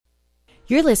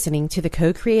You're listening to the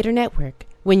Co-Creator Network.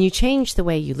 When you change the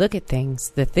way you look at things,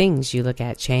 the things you look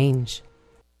at change.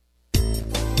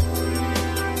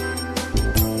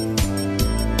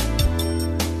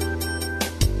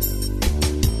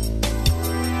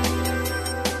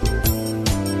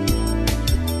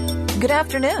 Good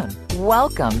afternoon.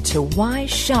 Welcome to Why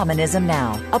Shamanism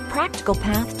Now, a practical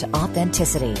path to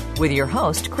authenticity, with your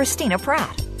host, Christina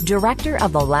Pratt, Director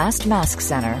of the Last Mask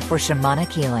Center for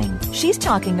Shamanic Healing. She's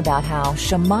talking about how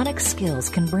shamanic skills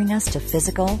can bring us to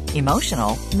physical,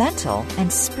 emotional, mental,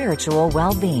 and spiritual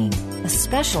well-being,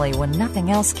 especially when nothing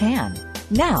else can.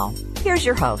 Now, here's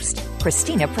your host,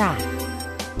 Christina Pratt.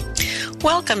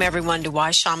 Welcome, everyone, to Why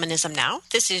Shamanism Now.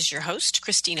 This is your host,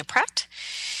 Christina Pratt.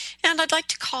 And I'd like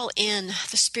to call in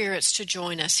the spirits to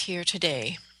join us here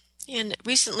today. And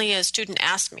recently a student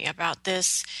asked me about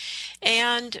this,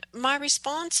 and my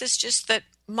response is just that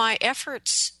my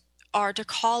efforts are to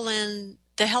call in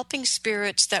the helping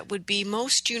spirits that would be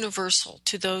most universal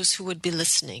to those who would be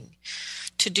listening,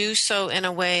 to do so in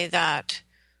a way that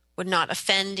would not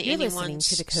offend anyone's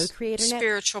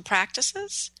spiritual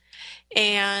practices,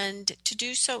 and to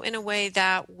do so in a way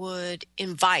that would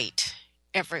invite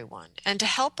everyone, and to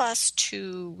help us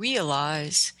to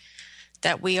realize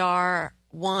that we are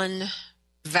one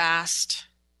vast,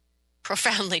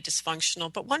 profoundly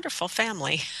dysfunctional, but wonderful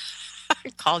family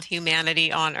called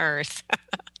humanity on Earth.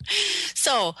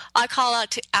 So I call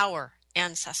out to our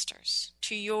ancestors,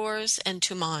 to yours and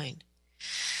to mine,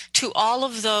 to all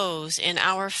of those in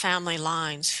our family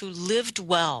lines who lived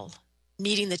well,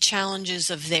 meeting the challenges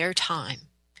of their time,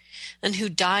 and who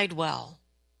died well,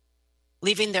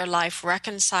 leaving their life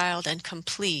reconciled and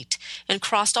complete, and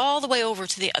crossed all the way over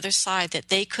to the other side that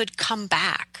they could come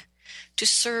back to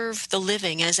serve the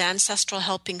living as ancestral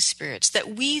helping spirits, that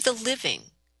we, the living,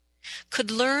 could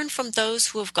learn from those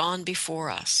who have gone before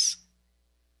us,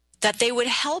 that they would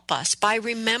help us by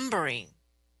remembering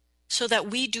so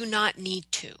that we do not need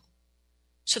to,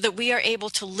 so that we are able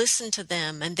to listen to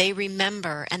them and they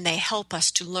remember and they help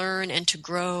us to learn and to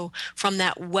grow from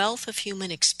that wealth of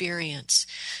human experience,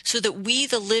 so that we,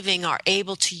 the living, are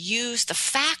able to use the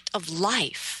fact of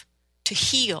life to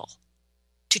heal,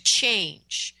 to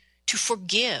change, to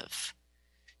forgive,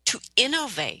 to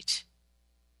innovate,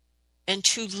 and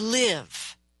to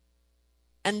live.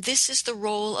 And this is the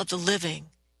role of the living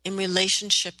in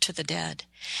relationship to the dead.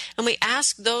 And we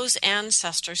ask those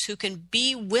ancestors who can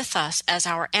be with us as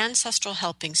our ancestral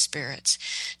helping spirits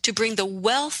to bring the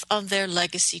wealth of their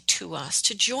legacy to us,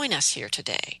 to join us here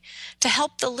today, to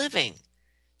help the living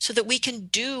so that we can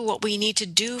do what we need to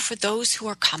do for those who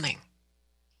are coming.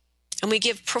 And we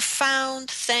give profound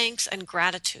thanks and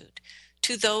gratitude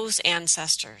to those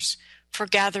ancestors for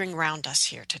gathering around us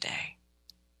here today.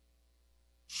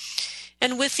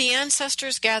 And with the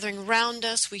ancestors gathering round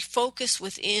us, we focus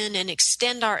within and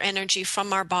extend our energy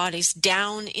from our bodies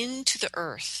down into the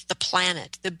earth, the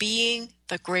planet, the being,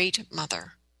 the Great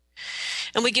Mother.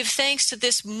 And we give thanks to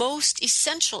this most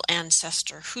essential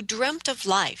ancestor who dreamt of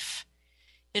life.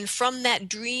 And from that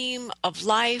dream of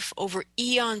life over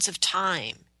eons of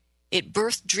time, it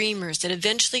birthed dreamers that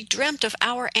eventually dreamt of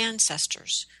our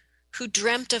ancestors, who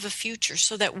dreamt of a future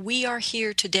so that we are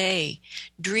here today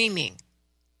dreaming,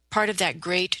 part of that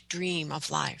great dream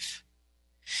of life.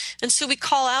 And so we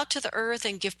call out to the earth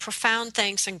and give profound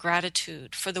thanks and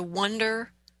gratitude for the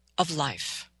wonder of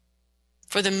life,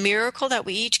 for the miracle that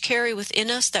we each carry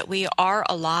within us that we are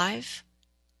alive,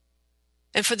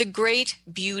 and for the great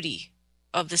beauty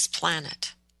of this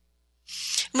planet.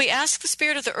 And we ask the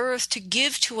Spirit of the earth to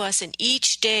give to us in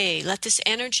each day. Let this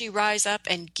energy rise up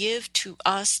and give to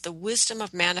us the wisdom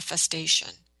of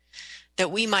manifestation,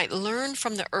 that we might learn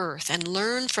from the earth and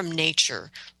learn from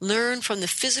nature, learn from the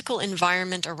physical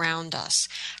environment around us,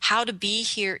 how to be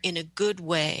here in a good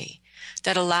way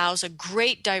that allows a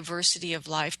great diversity of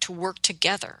life to work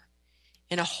together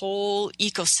in a whole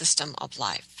ecosystem of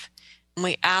life. And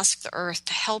we ask the earth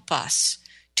to help us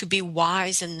to be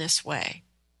wise in this way.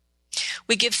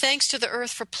 We give thanks to the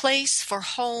earth for place, for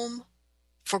home,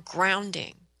 for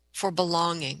grounding, for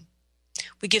belonging.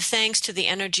 We give thanks to the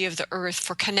energy of the earth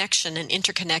for connection and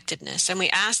interconnectedness, and we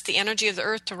ask the energy of the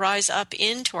earth to rise up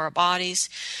into our bodies,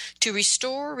 to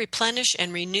restore, replenish,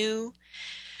 and renew,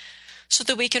 so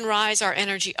that we can rise our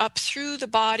energy up through the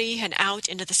body and out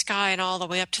into the sky and all the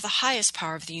way up to the highest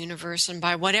power of the universe. And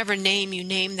by whatever name you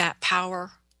name that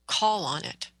power, call on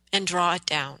it and draw it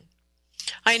down.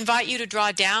 I invite you to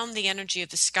draw down the energy of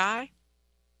the sky,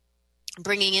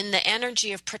 bringing in the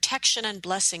energy of protection and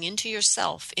blessing into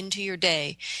yourself, into your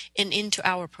day, and into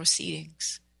our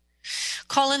proceedings.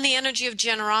 Call in the energy of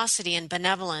generosity and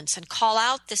benevolence, and call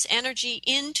out this energy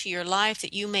into your life,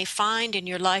 that you may find in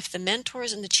your life the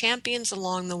mentors and the champions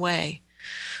along the way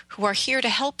who are here to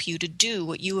help you to do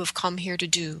what you have come here to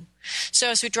do. So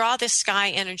as we draw this sky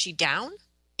energy down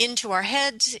into our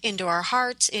heads, into our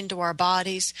hearts, into our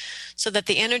bodies, so that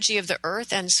the energy of the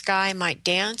earth and sky might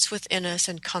dance within us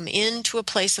and come into a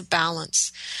place of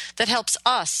balance that helps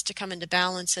us to come into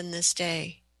balance in this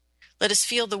day. Let us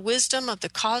feel the wisdom of the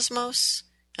cosmos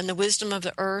and the wisdom of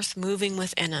the earth moving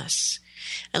within us.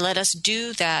 And let us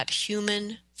do that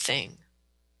human thing,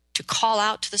 to call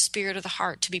out to the spirit of the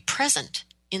heart, to be present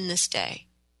in this day,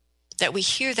 that we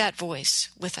hear that voice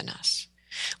within us.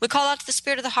 We call out to the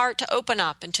spirit of the heart to open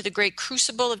up into the great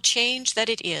crucible of change that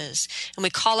it is. And we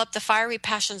call up the fiery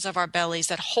passions of our bellies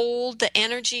that hold the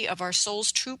energy of our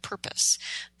soul's true purpose,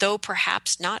 though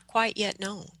perhaps not quite yet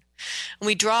known. And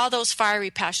we draw those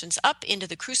fiery passions up into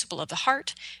the crucible of the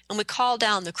heart, and we call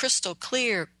down the crystal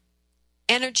clear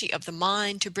energy of the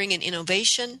mind to bring in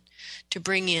innovation, to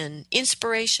bring in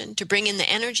inspiration, to bring in the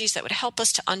energies that would help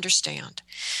us to understand.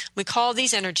 We call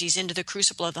these energies into the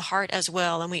crucible of the heart as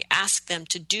well, and we ask them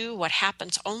to do what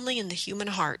happens only in the human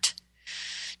heart,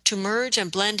 to merge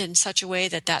and blend in such a way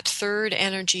that that third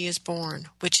energy is born,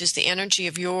 which is the energy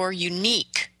of your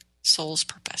unique soul's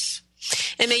purpose.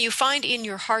 And may you find in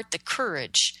your heart the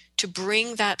courage to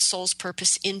bring that soul's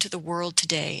purpose into the world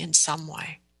today in some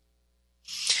way.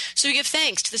 So we give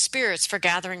thanks to the spirits for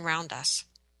gathering round us.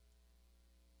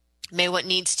 May what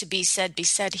needs to be said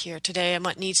here today, and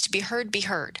what needs to be heard, be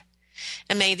heard.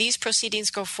 And may these proceedings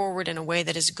go forward in a way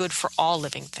that is good for all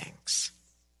living things.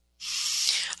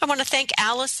 I want to thank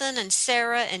Allison and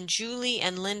Sarah and Julie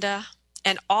and Linda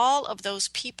and all of those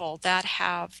people that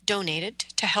have donated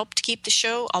to help to keep the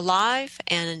show alive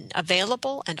and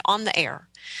available and on the air.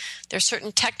 There are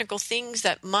certain technical things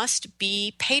that must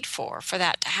be paid for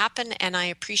that to happen, and I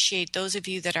appreciate those of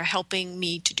you that are helping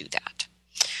me to do that.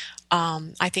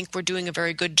 I think we're doing a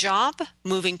very good job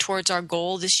moving towards our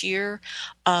goal this year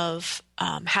of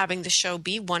having the show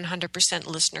be 100%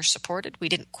 listener supported. We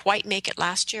didn't quite make it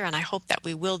last year, and I hope that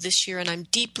we will this year, and I'm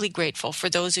deeply grateful for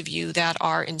those of you that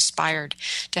are inspired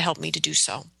to help me to do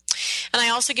so. And I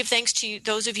also give thanks to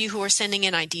those of you who are sending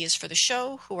in ideas for the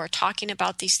show, who are talking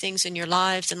about these things in your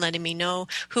lives and letting me know,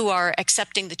 who are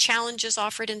accepting the challenges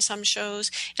offered in some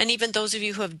shows, and even those of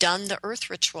you who have done the earth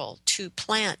ritual to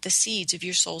plant the seeds of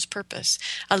your soul's purpose.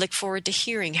 I look forward to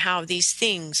hearing how these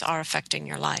things are affecting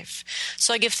your life.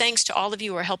 So I give thanks to all of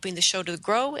you who are helping the show to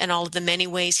grow in all of the many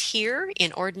ways here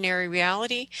in ordinary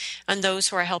reality, and those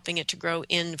who are helping it to grow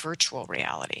in virtual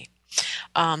reality.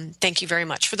 Thank you very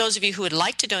much. For those of you who would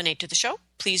like to donate to the show,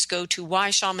 please go to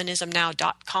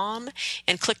whyshamanismnow.com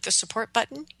and click the support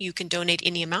button. You can donate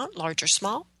any amount, large or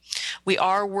small. We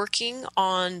are working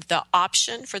on the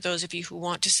option for those of you who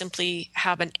want to simply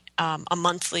have a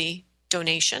monthly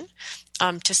donation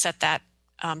to set that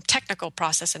technical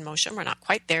process in motion. We're not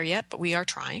quite there yet, but we are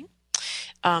trying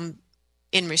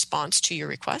in response to your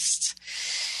requests.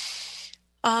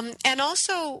 And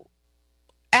also,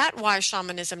 at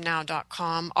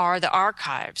whyshamanismnow.com are the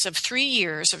archives of 3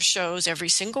 years of shows every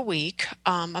single week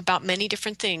about many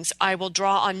different things. I will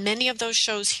draw on many of those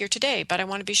shows here today, but I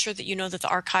want to be sure that you know that the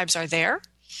archives are there.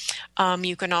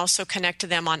 You can also connect to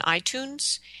them on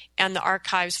iTunes, and the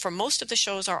archives for most of the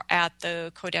shows are at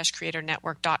the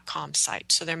co-creatornetwork.com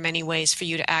site. So there are many ways for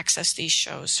you to access these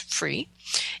shows free,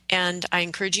 and I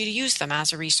encourage you to use them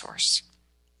as a resource.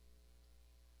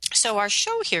 So our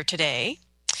show here today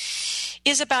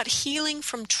is about healing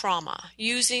from trauma,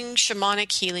 using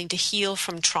shamanic healing to heal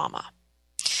from trauma.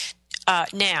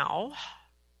 Now,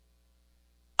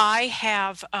 I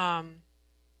have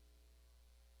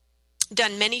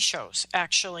done many shows,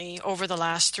 actually, over the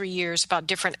last 3 years about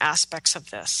different aspects of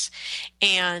this.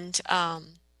 And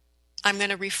I'm going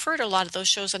to refer to a lot of those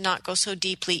shows and not go so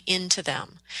deeply into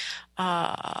them.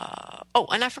 And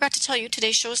I forgot to tell you,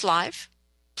 today's show is live.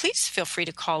 Please feel free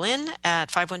to call in at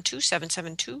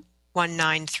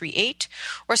 512-772-1938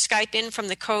 or Skype in from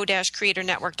the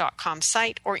co-creatornetwork.com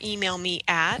site, or email me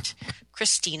at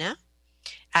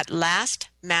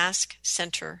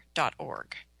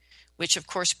Christina@lastmaskcenter.org, which of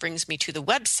course brings me to the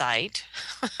website,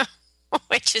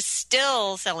 which is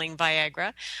still selling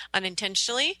Viagra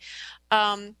unintentionally.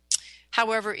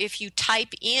 However, if you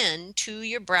type in to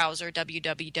your browser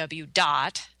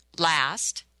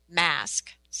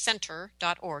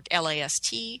www.lastmaskcenter.org,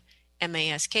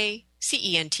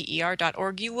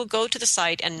 LASTMASKCENTER.org, you will go to the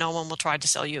site and no one will try to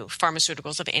sell you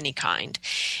pharmaceuticals of any kind.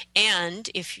 And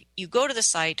if you go to the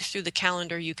site through the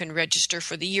calendar, you can register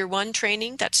for the Year 1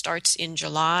 training that starts in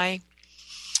July.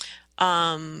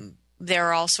 there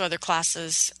are also other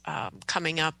classes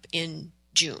coming up in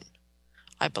June,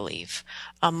 I believe.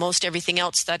 Most everything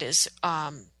else that is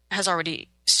has already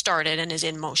started and is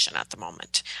in motion at the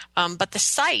moment. But the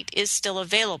site is still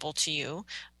available to you.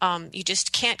 You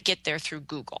just can't get there through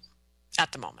Google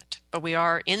at the moment. But we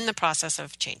are in the process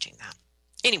of changing that.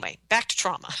 Anyway, back to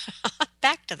trauma.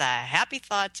 Back to the happy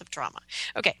thoughts of trauma.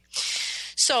 Okay,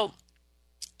 so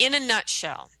in a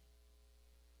nutshell,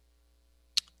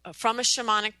 from a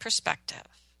shamanic perspective,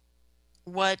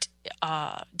 what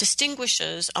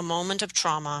distinguishes a moment of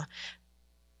trauma,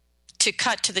 to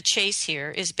cut to the chase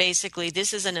here, is basically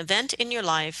this is an event in your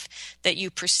life that you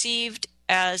perceived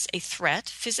as a threat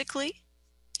physically,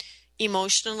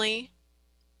 emotionally,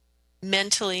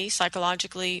 mentally,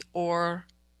 psychologically, or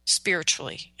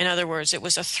spiritually. In other words, it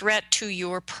was a threat to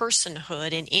your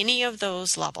personhood in any of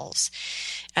those levels,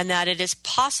 and that it is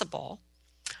possible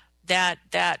that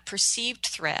that perceived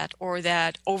threat or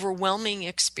that overwhelming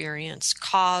experience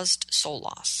caused soul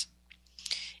loss.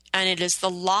 And it is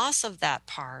the loss of that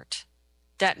part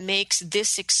that makes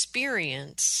this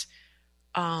experience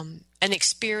an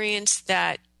experience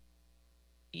that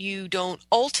you don't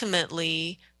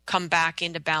ultimately come back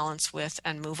into balance with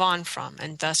and move on from.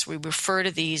 And thus we refer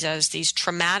to these as these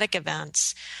traumatic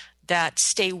events that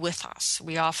stay with us.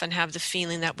 We often have the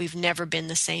feeling that we've never been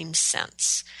the same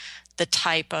since. The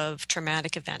type of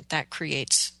traumatic event that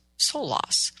creates soul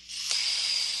loss.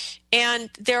 And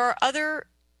there are other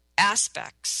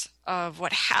aspects of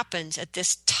what happens at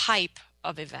this type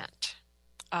of event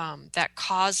that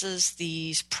causes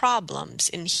these problems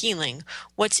in healing.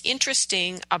 What's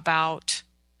interesting about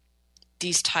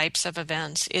these types of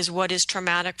events is what is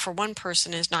traumatic for one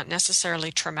person is not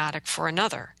necessarily traumatic for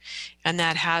another. And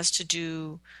that has to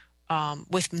do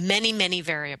with many, many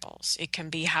variables. It can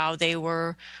be how they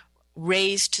were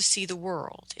raised to see the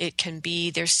world. It can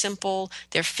be their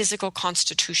physical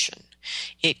constitution.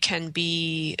 It can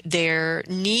be their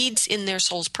needs in their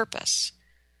soul's purpose.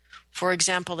 For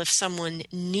example, if someone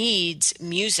needs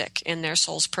music in their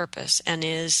soul's purpose and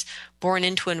is born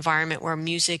into an environment where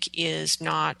music is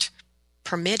not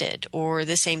permitted, or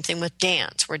the same thing with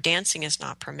dance, where dancing is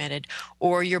not permitted,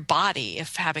 or your body,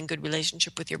 if having good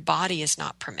relationship with your body is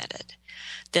not permitted,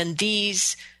 then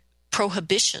these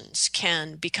prohibitions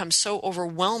can become so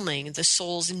overwhelming, the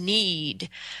soul's need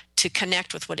to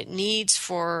connect with what it needs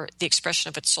for the expression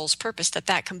of its soul's purpose,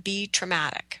 that can be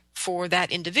traumatic for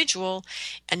that individual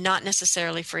and not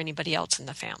necessarily for anybody else in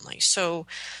the family. So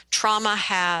trauma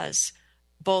has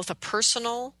both a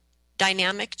personal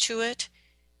dynamic to it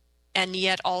and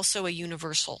yet also a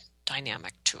universal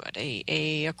dynamic to it,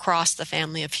 a across the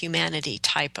family of humanity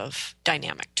type of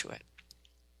dynamic to it.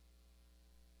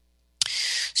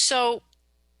 So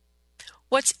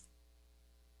what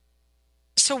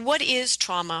is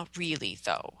trauma really,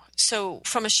 though? So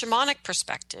from a shamanic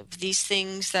perspective, these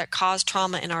things that cause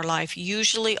trauma in our life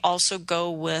usually also go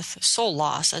with soul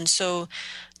loss. And so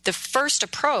the first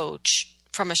approach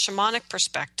from a shamanic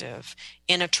perspective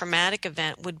in a traumatic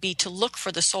event would be to look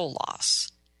for the soul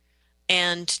loss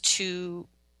and to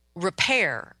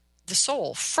repair the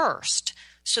soul first,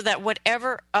 so that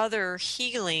whatever other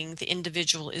healing the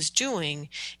individual is doing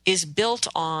is built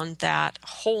on that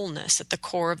wholeness at the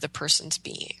core of the person's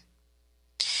being.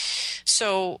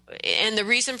 So, and the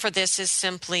reason for this is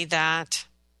simply that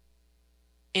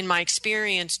in my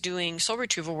experience doing soul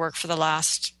retrieval work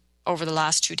over the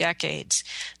last 2 decades,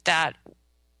 that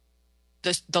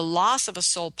the loss of a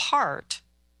soul part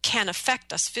can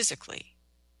affect us physically.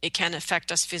 It can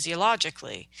affect us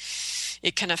physiologically.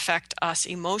 It can affect us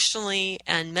emotionally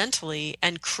and mentally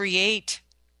and create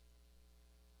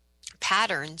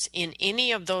patterns in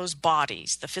any of those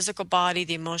bodies, the physical body,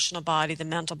 the emotional body, the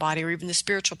mental body, or even the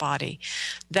spiritual body,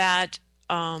 that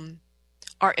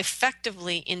are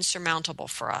effectively insurmountable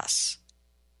for us.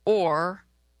 Or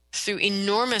through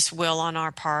enormous will on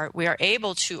our part, we are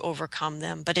able to overcome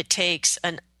them, but it takes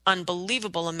an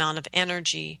unbelievable amount of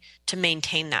energy to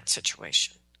maintain that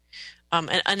situation.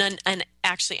 And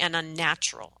actually an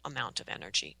unnatural amount of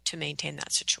energy to maintain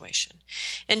that situation.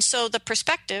 And so the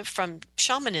perspective from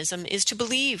shamanism is to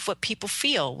believe what people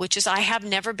feel, which is, I have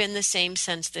never been the same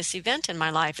since this event in my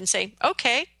life, and say,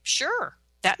 okay, sure,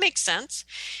 that makes sense,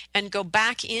 and go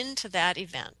back into that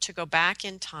event, to go back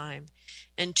in time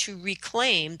and to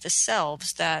reclaim the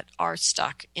selves that are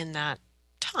stuck in that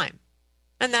time.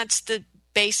 And that's the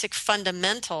basic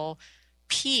fundamental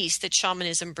piece that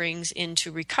shamanism brings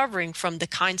into recovering from the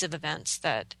kinds of events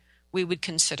that we would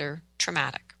consider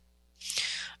traumatic.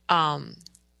 And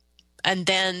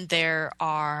then there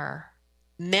are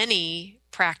many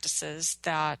practices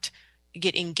that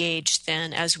get engaged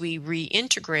then as we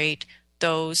reintegrate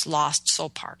those lost soul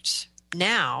parts.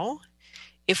 Now,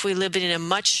 if we live in a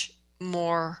much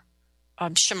more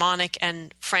shamanic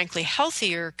and frankly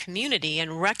healthier community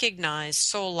and recognize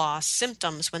soul loss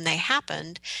symptoms when they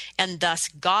happened and thus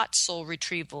got soul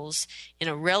retrievals in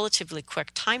a relatively quick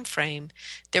time frame,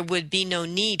 there would be no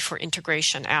need for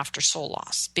integration after soul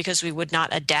loss because we would not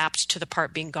adapt to the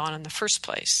part being gone in the first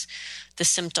place. The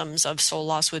symptoms of soul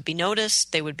loss would be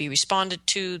noticed, they would be responded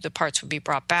to, the parts would be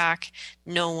brought back.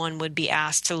 No one would be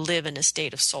asked to live in a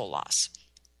state of soul loss.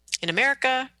 In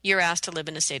America, you're asked to live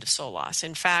in a state of soul loss.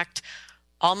 In fact,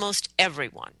 almost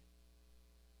everyone.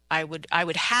 I would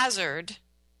hazard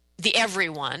the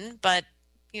everyone, but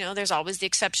there's always the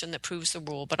exception that proves the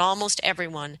rule, but almost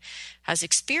everyone has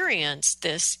experienced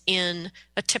this in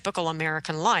a typical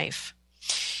American life.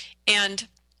 And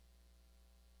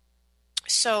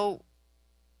so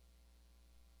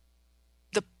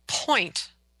the point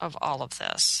of all of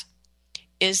this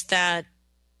is that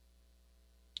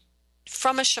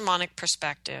from a shamanic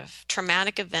perspective,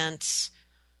 traumatic events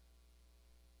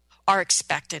are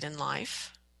expected in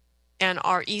life and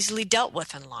are easily dealt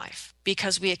with in life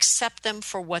because we accept them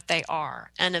for what they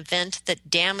are, an event that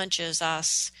damages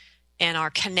us and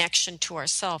our connection to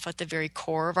ourself at the very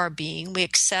core of our being. We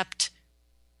accept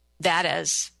that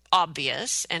as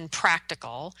obvious and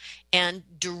practical and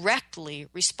directly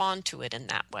respond to it in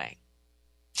that way.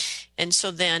 And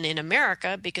so then in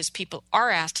America, because people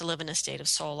are asked to live in a state of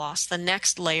soul loss, the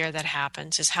next layer that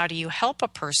happens is how do you help a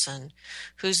person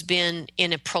who's been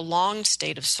in a prolonged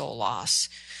state of soul loss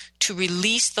to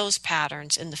release those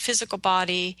patterns in the physical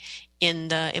body, in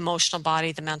the emotional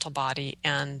body, the mental body,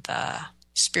 and the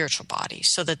spiritual body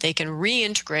so that they can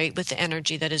reintegrate with the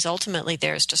energy that is ultimately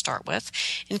theirs to start with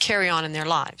and carry on in their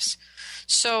lives.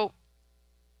 So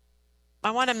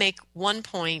I want to make one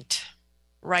point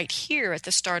right here at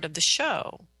the start of the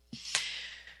show.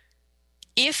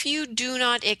 If you do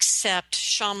not accept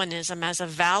shamanism as a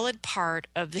valid part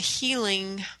of the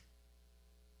healing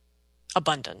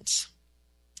abundance,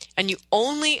 and you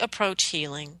only approach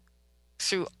healing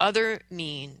through other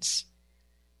means,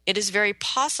 it is very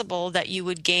possible that you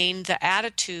would gain the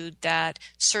attitude that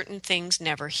certain things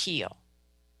never heal.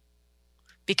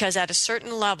 Because at a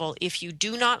certain level, if you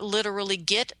do not literally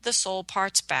get the soul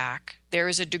parts back, there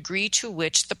is a degree to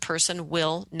which the person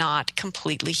will not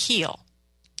completely heal.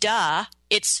 Duh,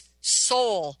 it's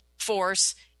soul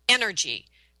force energy.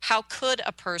 How could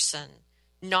a person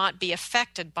not be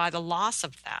affected by the loss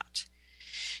of that?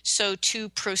 So to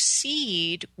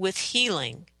proceed with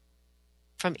healing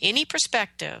from any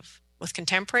perspective with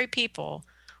contemporary people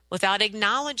without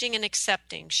acknowledging and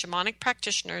accepting shamanic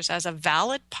practitioners as a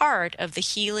valid part of the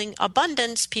healing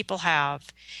abundance people have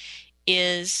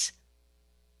is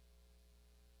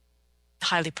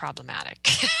highly problematic,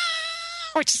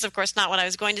 which is, of course, not what I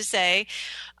was going to say.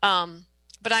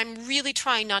 But I'm really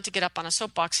trying not to get up on a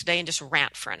soapbox today and just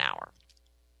rant for an hour.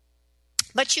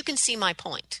 But you can see my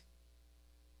point,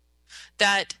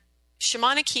 that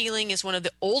shamanic healing is one of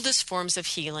the oldest forms of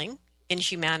healing in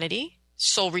humanity.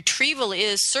 Soul retrieval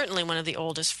is certainly one of the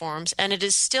oldest forms, and it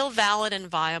is still valid and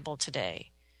viable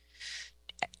today.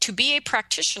 To be a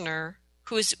practitioner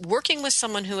who is working with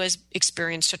someone who has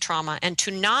experienced a trauma and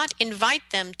to not invite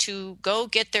them to go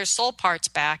get their soul parts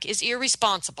back is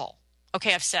irresponsible.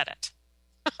 Okay, I've said it.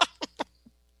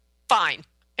 Fine,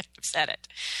 I've said it.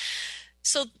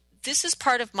 So this is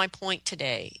part of my point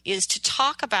today, is to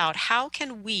talk about how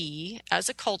can we as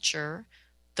a culture,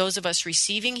 those of us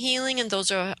receiving healing and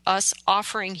those of us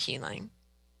offering healing,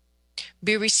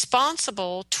 be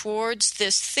responsible towards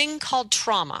this thing called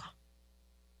trauma,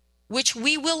 which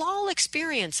we will all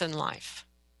experience in life.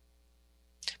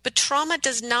 But trauma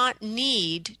does not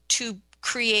need to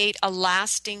create a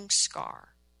lasting scar.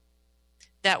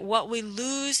 That what we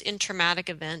lose in traumatic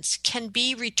events can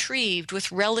be retrieved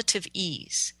with relative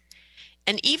ease.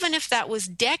 And even if that was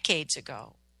decades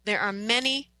ago, there are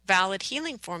many valid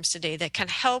healing forms today that can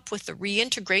help with the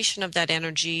reintegration of that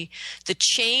energy, the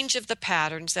change of the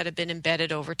patterns that have been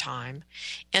embedded over time,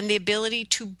 and the ability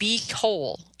to be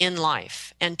whole in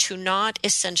life and to not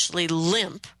essentially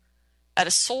limp at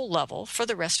a soul level for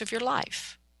the rest of your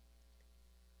life.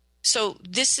 So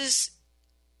this is,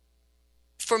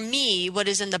 for me, what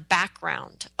is in the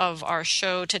background of our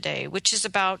show today, which is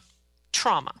about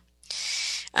trauma.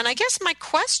 And I guess my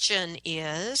question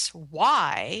is,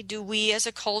 why do we as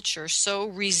a culture so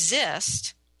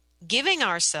resist giving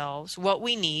ourselves what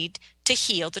we need to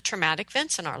heal the traumatic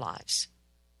events in our lives?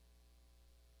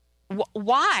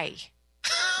 Why?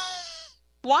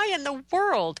 Why in the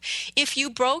world? If you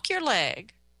broke your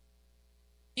leg,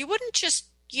 you wouldn't just,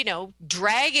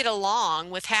 drag it along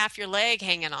with half your leg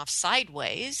hanging off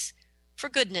sideways for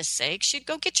goodness sakes, you'd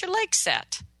go get your leg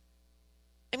set.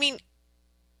 I mean,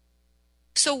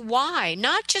 so why?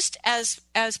 Not just as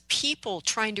people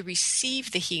trying to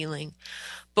receive the healing,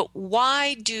 but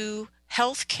why do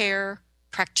healthcare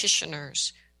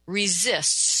practitioners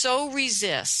resist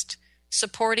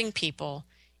supporting people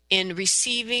in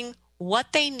receiving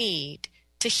what they need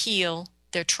to heal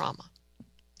their trauma?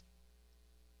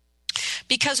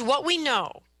 Because what we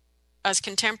know as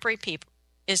contemporary people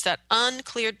is that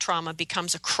uncleared trauma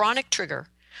becomes a chronic trigger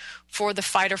for the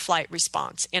fight or flight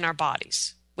response in our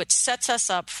bodies, which sets us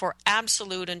up for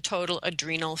absolute and total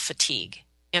adrenal fatigue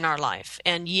in our life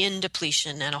and yin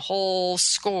depletion and a whole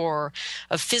score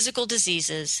of physical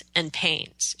diseases and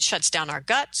pains. It shuts down our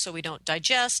gut so we don't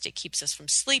digest. It keeps us from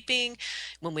sleeping.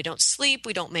 When we don't sleep,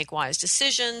 we don't make wise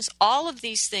decisions. All of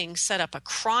these things set up a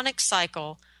chronic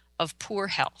cycle of poor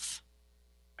health,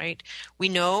 right? We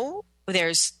know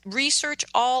there's research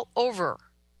all over,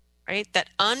 right, that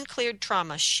uncleared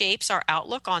trauma shapes our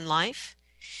outlook on life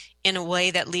in a way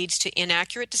that leads to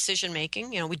inaccurate decision making.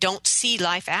 We don't see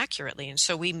life accurately, and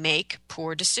so we make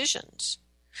poor decisions.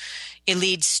 It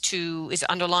leads to is an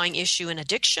underlying issue in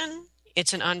addiction.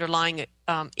 It's an underlying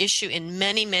issue in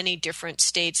many, many different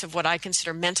states of what I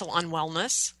consider mental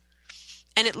unwellness.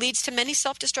 And it leads to many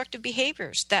self-destructive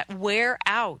behaviors that wear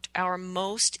out our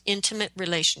most intimate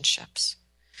relationships.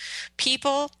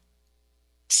 People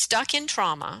stuck in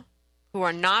trauma who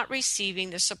are not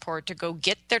receiving the support to go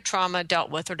get their trauma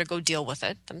dealt with or to go deal with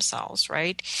it themselves,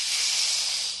 right,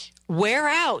 wear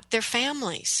out their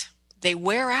families. They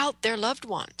wear out their loved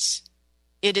ones.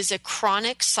 It is a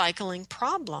chronic cycling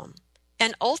problem.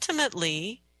 And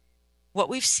ultimately, what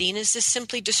we've seen is this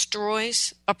simply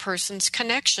destroys a person's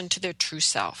connection to their true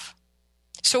self.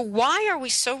 So why are we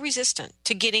so resistant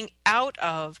to getting out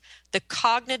of the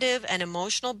cognitive and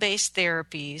emotional-based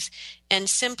therapies and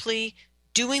simply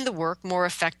doing the work more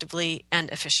effectively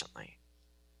and efficiently?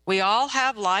 We all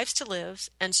have lives to live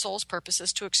and soul's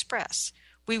purposes to express.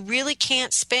 We really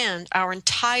can't spend our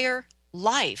entire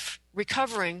life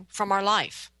recovering from our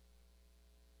life.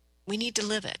 We need to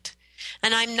live it.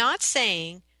 And I'm not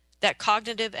saying that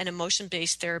cognitive and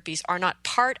emotion-based therapies are not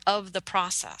part of the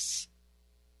process.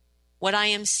 What I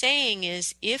am saying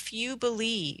is, if you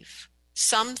believe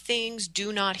some things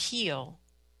do not heal,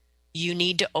 you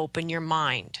need to open your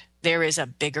mind. There is a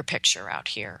bigger picture out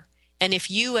here. And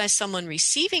if you, as someone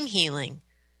receiving healing,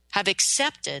 have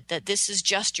accepted that this is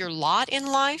just your lot in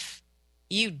life,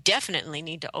 you definitely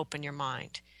need to open your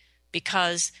mind,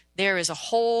 because there is a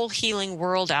whole healing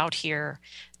world out here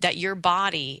that your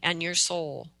body and your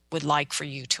soul would like for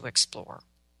you to explore.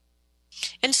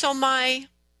 And so my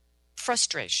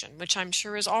frustration, which I'm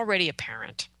sure is already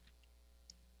apparent,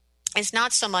 is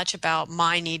not so much about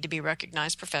my need to be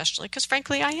recognized professionally, because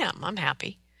frankly I am. I'm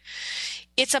happy.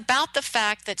 It's about the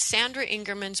fact that Sandra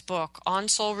Ingerman's book on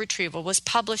soul retrieval was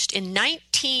published in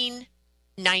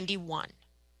 1991.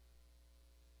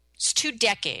 It's 2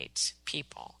 decades,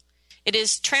 people. It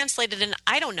is translated in,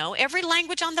 I don't know, every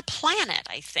language on the planet,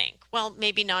 I think. Well,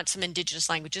 maybe not some indigenous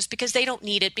languages, because they don't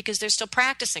need it because they're still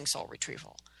practicing soul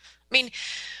retrieval. I mean,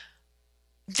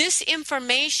 this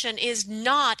information is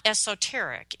not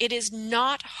esoteric. It is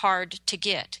not hard to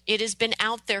get. It has been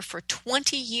out there for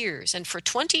 20 years. And for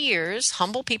 20 years,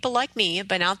 humble people like me have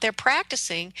been out there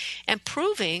practicing and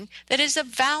proving that it is a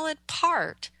valid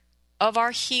part of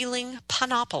our healing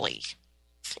panoply,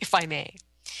 if I may.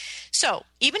 So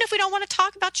even if we don't want to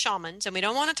talk about shamans and we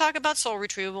don't want to talk about soul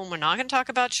retrieval and we're not going to talk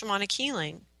about shamanic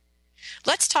healing,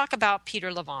 let's talk about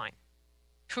Peter Levine,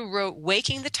 who wrote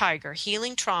Waking the Tiger,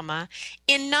 Healing Trauma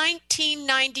in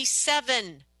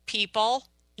 1997, people.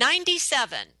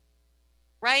 97,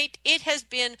 right? It has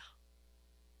been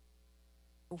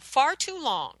far too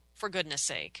long, for goodness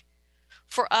sake,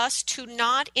 for us to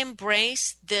not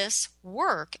embrace this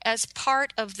work as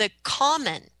part of the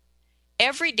common,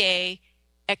 everyday,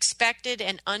 expected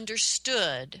and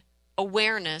understood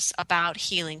awareness about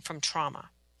healing from trauma.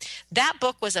 That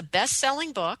book was a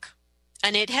best-selling book,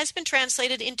 and it has been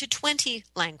translated into 20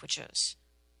 languages.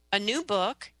 A new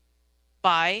book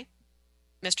by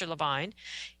Mr. Levine,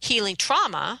 Healing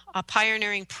Trauma, a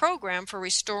pioneering program for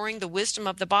restoring the wisdom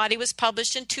of the body, was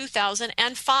published in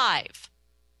 2005.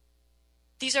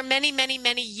 These are many, many,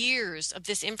 many years of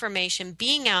this information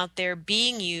being out there,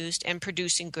 being used, and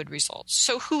producing good results.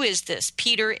 So who is this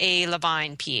Peter A.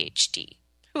 Levine, PhD?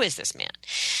 Who is this man?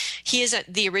 He is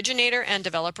the originator and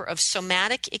developer of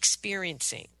Somatic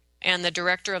Experiencing and the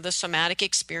director of the Somatic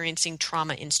Experiencing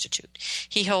Trauma Institute.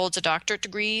 He holds a doctorate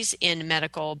degrees in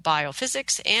medical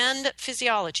biophysics and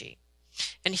physiology,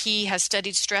 and he has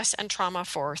studied stress and trauma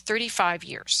for 35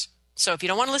 years. So if you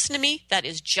don't want to listen to me, that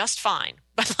is just fine.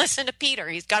 But listen to Peter.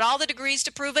 He's got all the degrees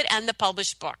to prove it and the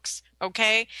published books.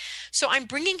 Okay? So I'm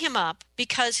bringing him up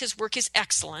because his work is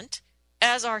excellent,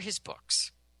 as are his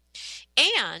books.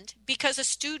 And because a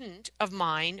student of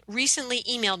mine recently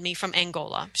emailed me from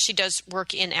Angola. She does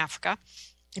work in Africa,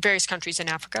 various countries in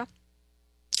Africa.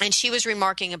 And she was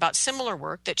remarking about similar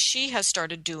work that she has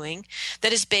started doing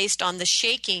that is based on the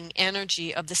shaking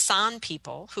energy of the San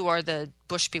people, who are the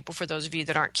bush people, for those of you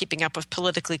that aren't keeping up with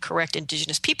politically correct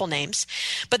indigenous people names,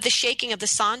 but the shaking of the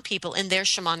San people in their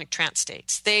shamanic trance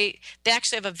states. They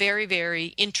actually have a very, very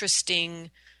interesting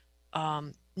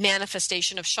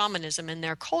manifestation of shamanism in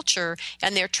their culture,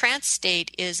 and their trance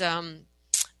state is an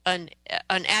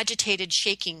agitated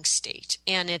shaking state,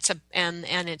 and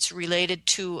it's related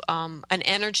to an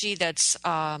energy that's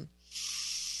kind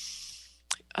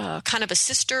of a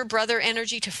sister brother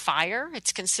energy to fire.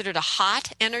 It's considered a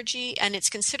hot energy, and it's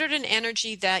considered an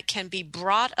energy that can be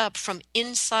brought up from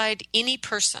inside any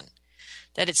person.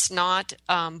 That it's not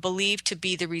believed to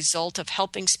be the result of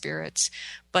helping spirits,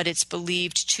 but it's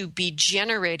believed to be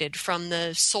generated from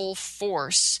the soul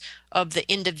force of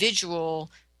the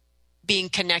individual being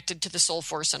connected to the soul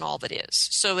force and all that is.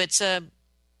 So it's a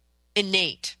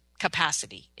innate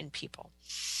capacity in people.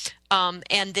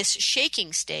 And this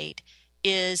shaking state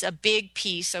is a big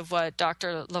piece of what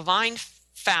Dr. Levine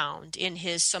found in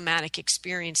his somatic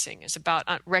experiencing, is about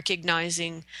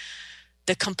recognizing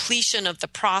the completion of the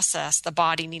process the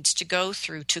body needs to go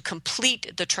through to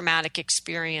complete the traumatic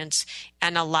experience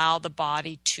and allow the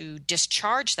body to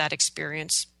discharge that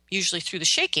experience, usually through the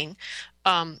shaking,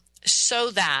 so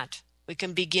that we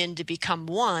can begin to become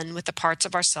one with the parts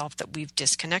of ourselves that we've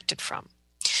disconnected from.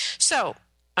 So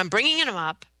I'm bringing him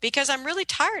up because I'm really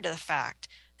tired of the fact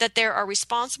that there are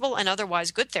responsible and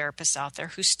otherwise good therapists out there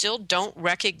who still don't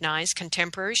recognize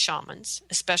contemporary shamans,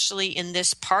 especially in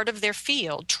this part of their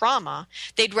field, trauma.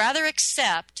 They'd rather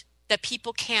accept that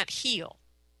people can't heal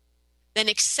than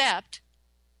accept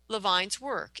Levine's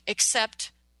work,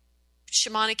 accept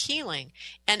shamanic healing.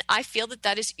 And I feel that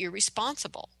that is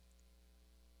irresponsible.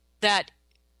 That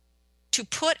to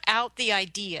put out the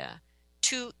idea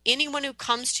to anyone who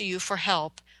comes to you for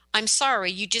help, I'm sorry,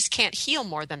 you just can't heal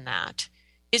more than that,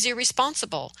 is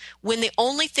irresponsible, when the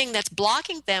only thing that's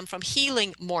blocking them from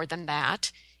healing more than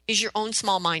that is your own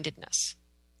small-mindedness.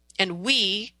 And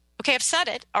I've said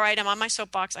it, all right, I'm on my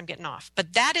soapbox, I'm getting off.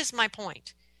 But that is my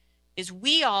point, is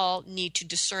we all need to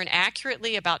discern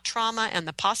accurately about trauma and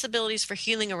the possibilities for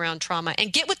healing around trauma,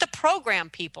 and get with the program,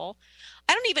 people.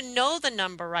 I don't even know the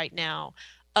number right now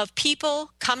of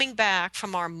people coming back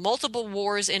from our multiple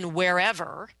wars in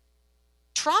wherever,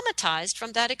 traumatized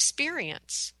from that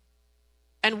experience.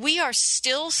 And we are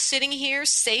still sitting here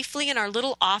safely in our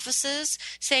little offices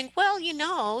saying,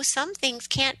 well, some things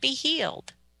can't be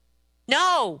healed.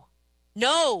 No,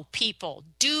 people,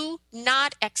 do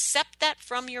not accept that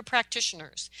from your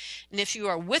practitioners. And if you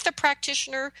are with a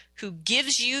practitioner who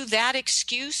gives you that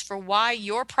excuse for why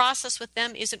your process with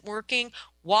them isn't working,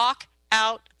 walk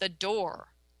out the door.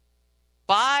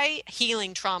 Buy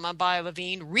Healing Trauma by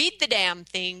Levine, read the damn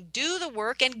thing, do the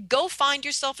work, and go find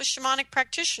yourself a shamanic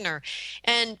practitioner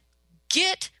and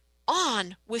get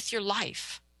on with your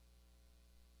life.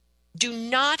 Do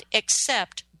not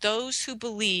accept those who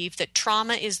believe that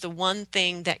trauma is the one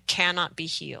thing that cannot be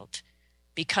healed,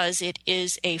 because it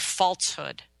is a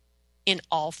falsehood in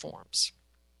all forms.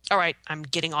 All right, I'm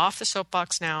getting off the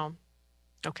soapbox now.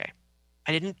 Okay,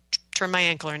 I didn't turn my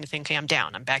ankle or anything. Okay, I'm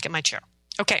down. I'm back in my chair.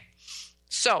 Okay.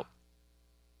 So,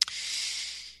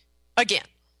 again,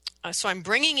 so I'm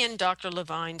bringing in Dr.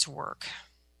 Levine's work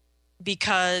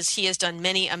because he has done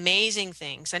many amazing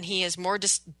things, and he is more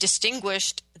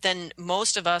distinguished than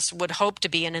most of us would hope to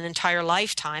be in an entire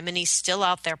lifetime, and he's still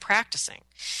out there practicing.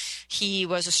 He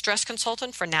was a stress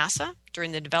consultant for NASA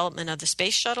during the development of the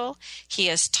space shuttle. He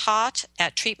has taught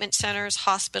at treatment centers,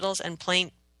 hospitals, and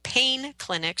pain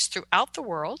clinics throughout the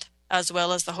world, as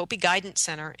well as the Hopi Guidance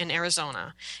Center in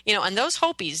Arizona. And those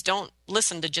Hopis don't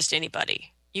listen to just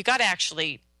anybody. You got to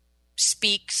actually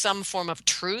speak some form of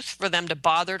truth for them to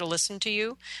bother to listen to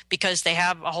you, because they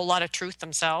have a whole lot of truth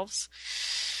themselves.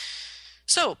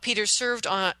 So Peter served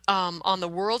on the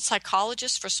World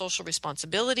Psychologist for Social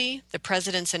Responsibility, the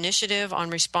President's Initiative on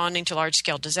Responding to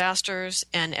Large-Scale Disasters,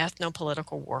 and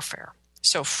Ethnopolitical Warfare.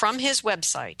 So from his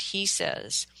website, he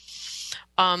says,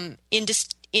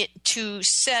 to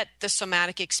set the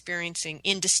somatic experiencing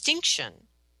in distinction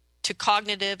to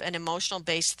cognitive and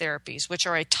emotional-based therapies, which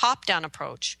are a top-down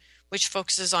approach, which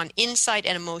focuses on insight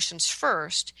and emotions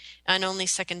first, and only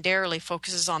secondarily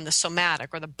focuses on the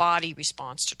somatic or the body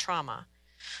response to trauma.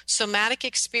 Somatic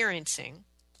experiencing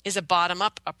is a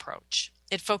bottom-up approach.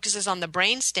 It focuses on the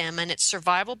brainstem and its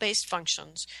survival-based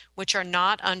functions, which are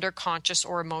not under conscious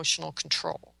or emotional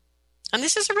control. And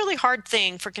this is a really hard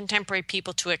thing for contemporary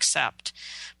people to accept.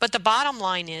 But the bottom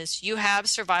line is you have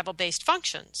survival-based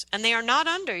functions, and they are not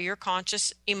under your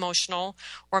conscious, emotional,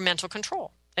 or mental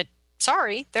control.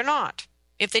 Sorry, they're not.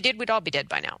 If they did, we'd all be dead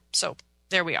by now. So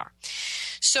there we are.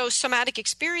 So somatic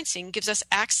experiencing gives us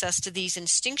access to these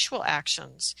instinctual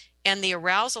actions, and the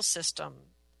arousal system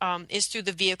is through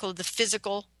the vehicle of the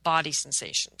physical body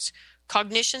sensations.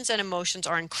 Cognitions and emotions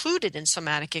are included in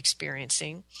somatic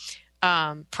experiencing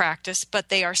practice, but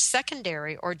they are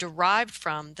secondary or derived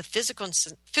from the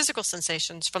physical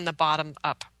sensations from the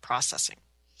bottom-up processing.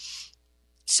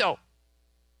 So,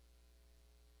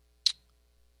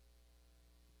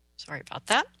 sorry about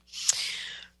that.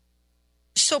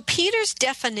 So Peter's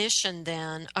definition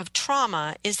then of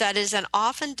trauma is that it is an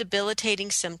often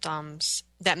debilitating symptoms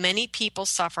that many people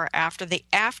suffer after the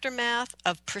aftermath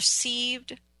of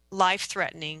perceived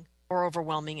life-threatening or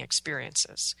overwhelming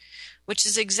experiences, which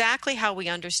is exactly how we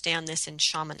understand this in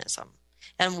shamanism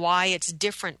and why it's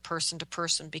different person to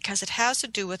person, because it has to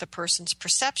do with a person's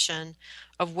perception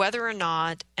of whether or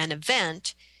not an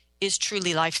event is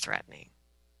truly life-threatening.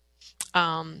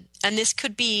 And this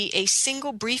could be a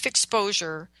single brief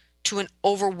exposure to an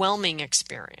overwhelming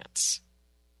experience.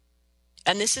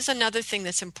 And this is another thing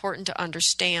that's important to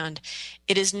understand.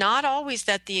 It is not always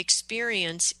that the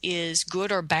experience is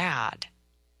good or bad.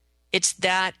 It's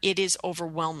that it is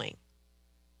overwhelming.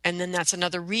 And then that's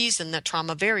another reason that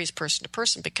trauma varies person to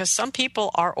person, because some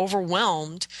people are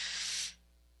overwhelmed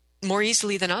more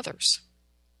easily than others.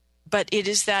 But it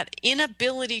is that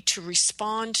inability to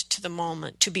respond to the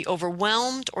moment, to be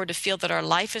overwhelmed or to feel that our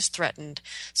life is threatened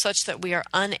such that we are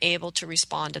unable to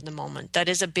respond in the moment. That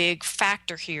is a big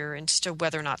factor here as to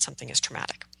whether or not something is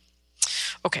traumatic.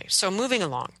 Okay, so moving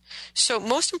along. So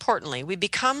most importantly, we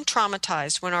become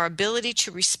traumatized when our ability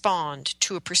to respond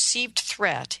to a perceived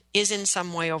threat is in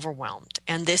some way overwhelmed.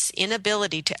 And this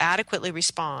inability to adequately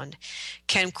respond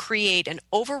can create an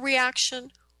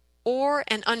overreaction or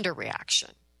an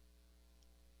underreaction.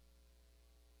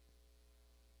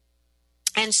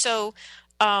 And so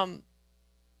our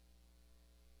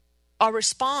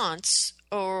response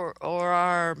or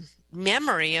our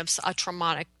memory of a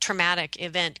traumatic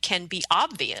event can be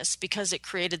obvious because it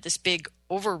created this big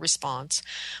over response,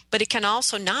 but it can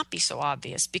also not be so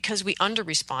obvious because we under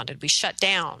responded, we shut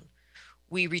down,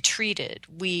 we retreated,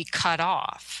 we cut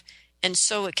off. And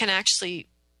so it can actually,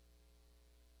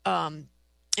 in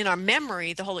our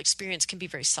memory, the whole experience can be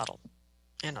very subtle,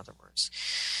 in other words.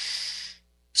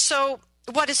 So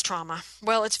what is trauma?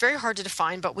 Well, it's very hard to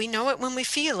define, but we know it when we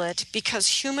feel it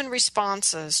because human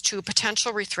responses to a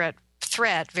potential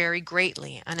threat vary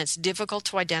greatly, and it's difficult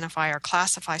to identify or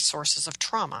classify sources of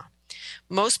trauma.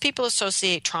 Most people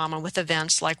associate trauma with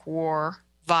events like war,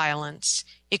 violence,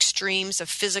 extremes of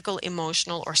physical,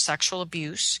 emotional, or sexual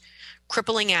abuse,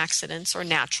 crippling accidents, or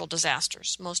natural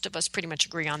disasters. Most of us pretty much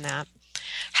agree on that.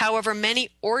 However, many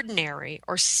ordinary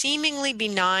or seemingly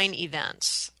benign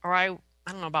events, or I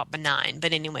don't know about benign,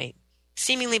 but anyway,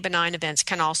 seemingly benign events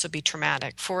can also be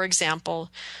traumatic. For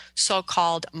example,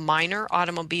 so-called minor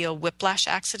automobile whiplash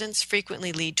accidents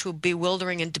frequently lead to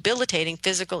bewildering and debilitating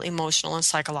physical, emotional, and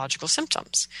psychological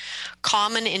symptoms.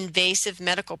 Common invasive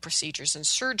medical procedures and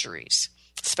surgeries,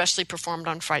 especially performed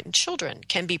on frightened children,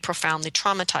 can be profoundly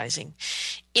traumatizing.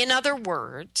 In other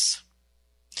words,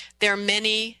 there are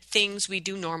many things we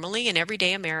do normally in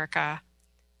everyday America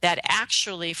that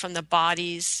actually, from the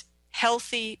body's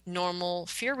healthy, normal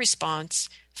fear response,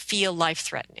 feel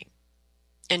life-threatening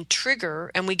and trigger,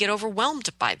 and we get overwhelmed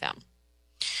by them.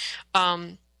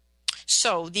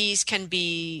 So these can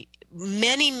be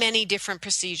many, many different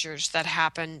procedures that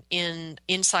happen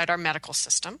inside our medical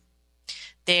system.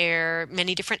 There are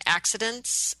many different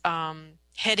accidents,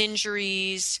 head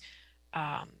injuries,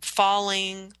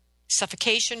 falling,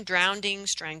 suffocation, drowning,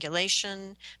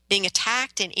 strangulation, being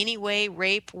attacked in any way,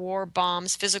 rape, war,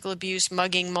 bombs, physical abuse,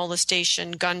 mugging,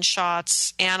 molestation,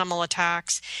 gunshots, animal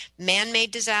attacks,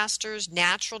 man-made disasters,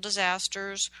 natural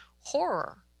disasters,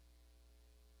 horror.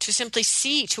 To simply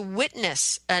see, to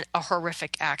witness a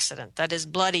horrific accident that is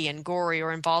bloody and gory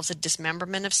or involves a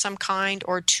dismemberment of some kind,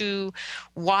 or to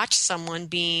watch someone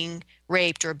being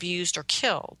raped or abused or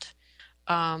killed.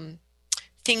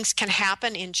 Things can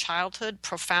happen in childhood,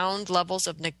 profound levels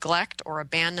of neglect or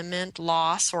abandonment,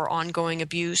 loss or ongoing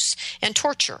abuse, and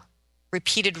torture,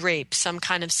 repeated rape, some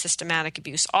kind of systematic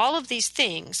abuse. All of these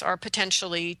things are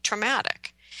potentially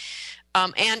traumatic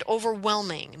and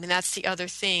overwhelming. I mean, that's the other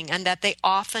thing, and that they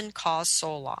often cause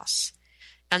soul loss.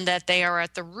 and that they are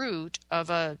at the root of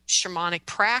a shamanic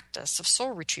practice of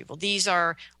soul retrieval.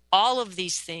 All of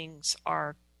these things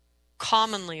are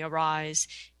commonly arise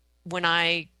when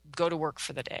I go to work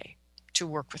for the day, to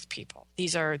work with people.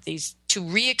 To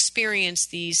re-experience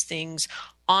these things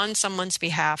on someone's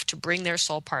behalf, to bring their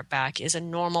soul part back, is a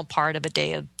normal part of a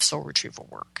day of soul retrieval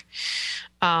work.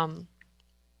 Now,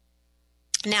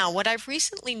 what I've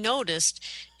recently noticed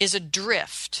is a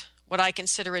drift, what I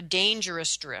consider a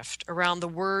dangerous drift around the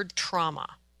word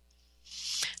trauma.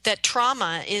 That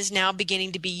trauma is now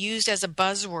beginning to be used as a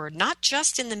buzzword, not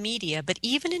just in the media, but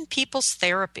even in people's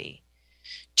therapy,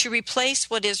 to replace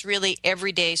what is really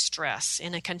everyday stress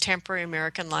in a contemporary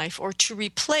American life, or to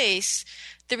replace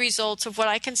the results of what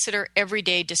I consider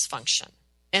everyday dysfunction.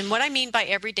 And what I mean by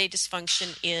everyday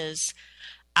dysfunction is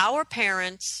our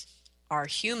parents are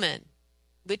human,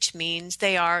 which means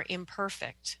they are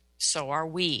imperfect. So are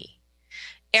we.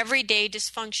 Everyday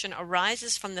dysfunction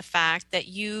arises from the fact that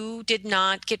you did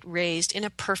not get raised in a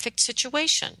perfect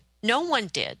situation. No one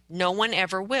did. No one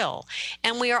ever will.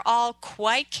 And we are all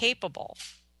quite capable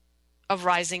of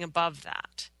rising above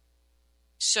that.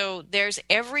 So there's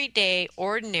everyday,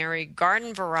 ordinary,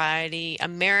 garden variety,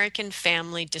 American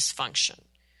family dysfunction,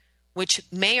 which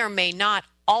may or may not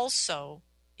also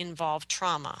involve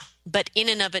trauma, but in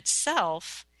and of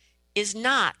itself is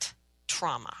not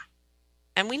trauma.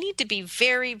 And we need to be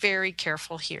very, very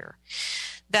careful here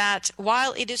that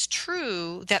while it is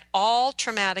true that all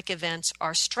traumatic events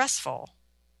are stressful,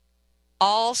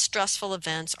 all stressful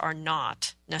events are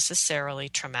not necessarily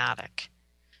traumatic.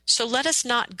 So let us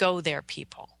not go there,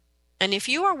 people. And if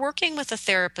you are working with a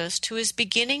therapist who is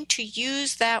beginning to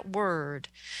use that word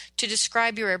to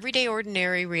describe your everyday,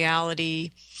 ordinary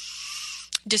reality,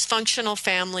 dysfunctional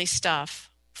family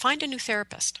stuff, find a new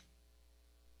therapist.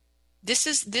 This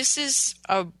is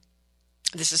a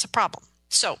problem.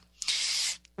 So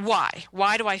why?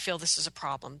 Why do I feel this is a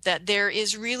problem? That there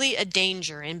is really a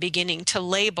danger in beginning to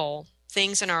label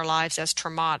things in our lives as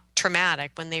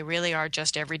traumatic when they really are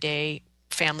just everyday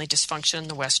family dysfunction in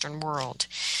the Western world.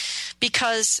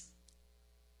 Because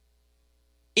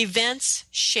events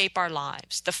shape our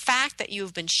lives. The fact that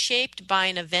you've been shaped by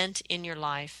an event in your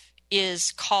life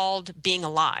is called being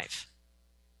alive,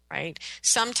 right?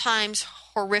 Sometimes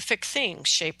horrific things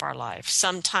shape our life.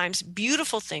 Sometimes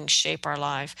beautiful things shape our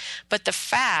life. But the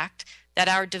fact that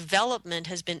our development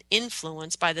has been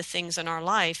influenced by the things in our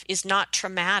life is not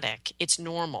traumatic. It's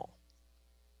normal,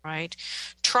 right?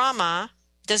 Trauma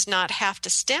does not have to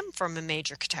stem from a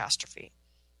major catastrophe.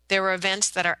 There are events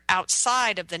that are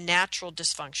outside of the natural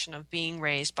dysfunction of being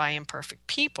raised by imperfect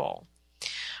people.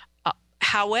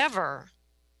 However,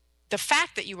 the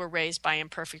fact that you were raised by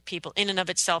imperfect people in and of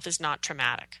itself is not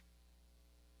traumatic.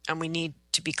 And we need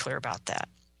to be clear about that.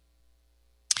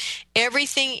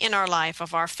 Everything in our life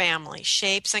of our family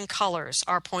shapes and colors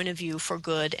our point of view for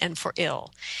good and for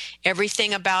ill.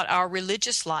 Everything about our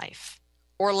religious life,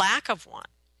 or lack of one,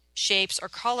 shapes or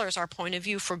colors our point of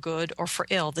view for good or for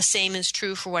ill. The same is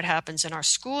true for what happens in our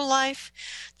school life.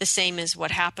 The same is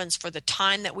what happens for the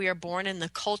time that we are born in, the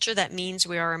culture that means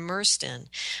we are immersed in.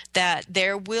 That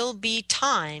there will be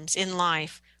times in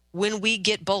life when we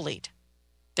get bullied.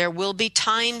 There will be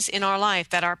times in our life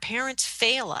that our parents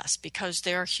fail us because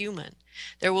they're human.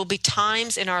 There will be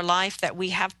times in our life that we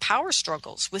have power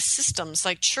struggles with systems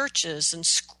like churches and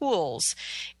schools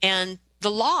and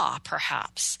the law,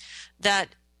 perhaps, that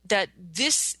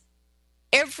this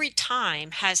every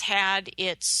time has had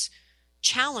its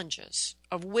challenges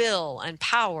of will and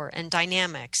power and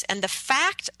dynamics. And the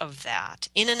fact of that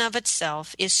in and of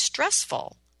itself is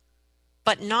stressful,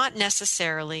 but not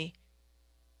necessarily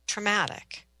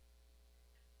traumatic.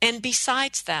 And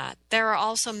besides that, there are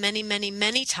also many, many,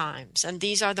 many times, and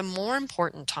these are the more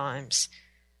important times,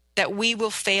 that we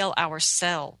will fail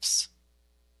ourselves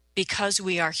because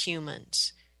we are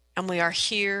humans and we are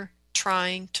here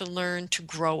trying to learn to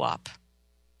grow up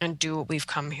and do what we've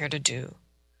come here to do.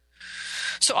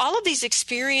 So all of these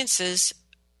experiences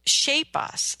shape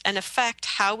us and affect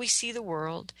how we see the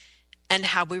world and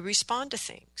how we respond to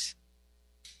things.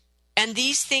 And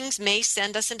these things may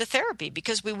send us into therapy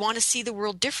because we want to see the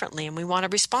world differently and we want to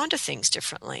respond to things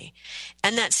differently.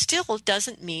 And that still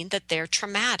doesn't mean that they're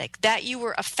traumatic. That you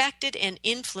were affected and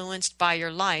influenced by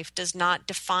your life does not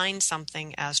define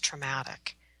something as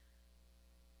traumatic.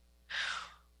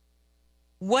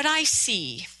 What I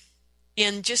see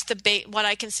in just what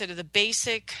I consider the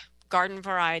basic garden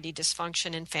variety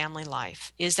dysfunction in family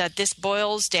life is that this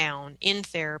boils down in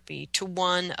therapy to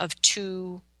one of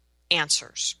two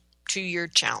answers to your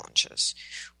challenges,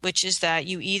 which is that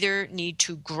you either need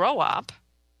to grow up,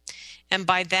 and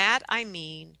by that I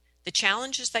mean the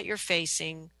challenges that you're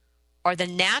facing are the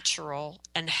natural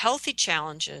and healthy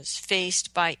challenges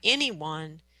faced by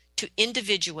anyone to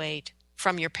individuate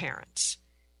from your parents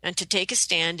and to take a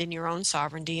stand in your own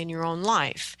sovereignty in your own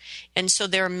life. And so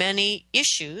there are many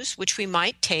issues which we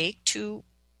might take to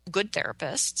good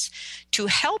therapists to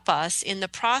help us in the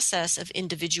process of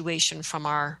individuation from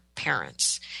our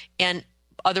parents, and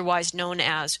otherwise known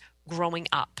as growing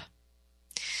up.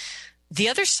 The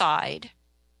other side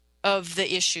of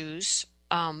the issues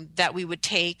that we would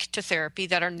take to therapy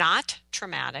that are not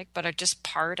traumatic but are just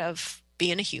part of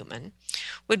being a human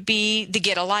would be the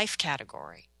get a life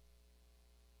category.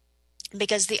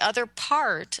 Because the other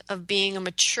part of being a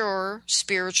mature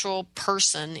spiritual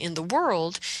person in the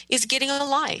world is getting a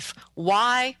life.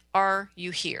 Why are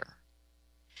you here?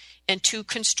 And to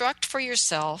construct for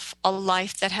yourself a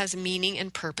life that has meaning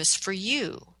and purpose for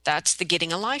you. That's the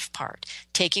getting a life part.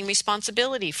 Taking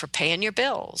responsibility for paying your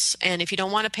bills. And if you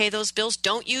don't want to pay those bills,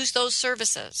 don't use those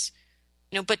services.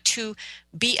 But to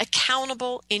be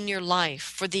accountable in your life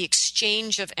for the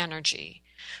exchange of energy,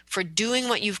 for doing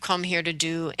what you've come here to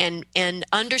do, and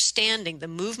understanding the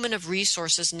movement of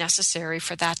resources necessary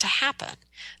for that to happen.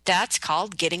 That's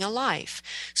called getting a life.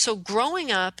 So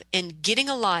growing up and getting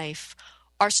a life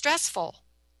are stressful.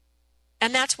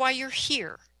 And that's why you're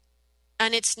here.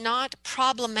 And it's not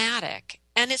problematic.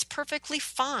 And it's perfectly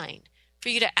fine for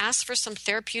you to ask for some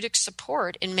therapeutic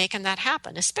support in making that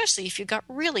happen, especially if you've got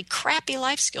really crappy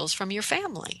life skills from your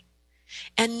family.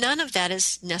 And none of that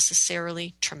is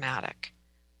necessarily traumatic.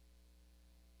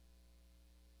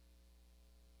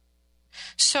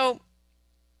 So,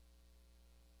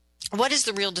 what is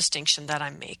the real distinction that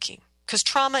I'm making? Because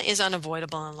trauma is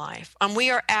unavoidable in life, and we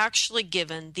are actually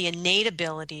given the innate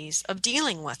abilities of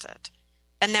dealing with it,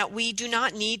 and that we do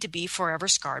not need to be forever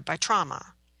scarred by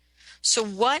trauma. So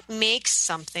what makes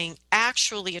something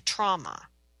actually a trauma,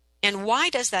 and why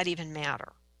does that even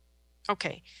matter?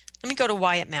 Okay, let me go to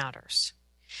why it matters.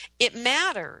 It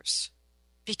matters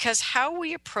because how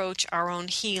we approach our own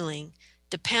healing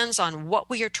depends on what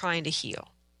we are trying to heal.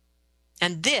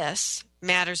 And this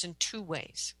matters in two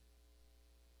ways.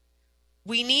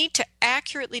 We need to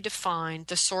accurately define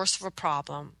the source of a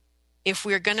problem if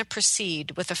we're going to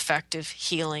proceed with effective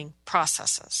healing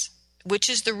processes, which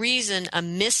is the reason a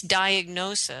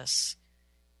misdiagnosis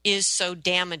is so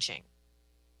damaging,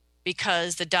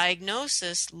 because the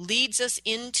diagnosis leads us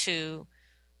into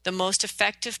the most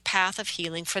effective path of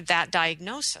healing for that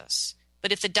diagnosis.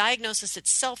 But if the diagnosis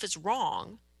itself is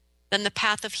wrong, then the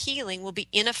path of healing will be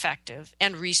ineffective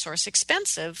and resource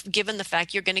expensive, given the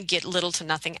fact you're going to get little to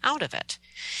nothing out of it.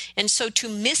 And so to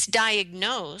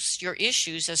misdiagnose your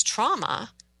issues as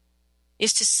trauma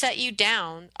is to set you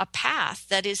down a path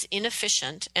that is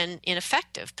inefficient and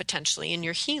ineffective, potentially, in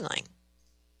your healing.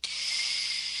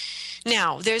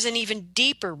 Now, there's an even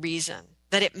deeper reason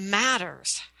that it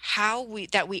matters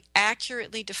that we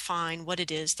accurately define what it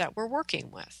is that we're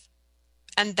working with.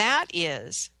 And that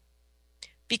is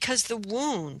because the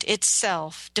wound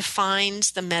itself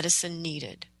defines the medicine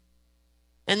needed.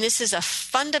 And this is a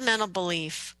fundamental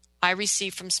belief I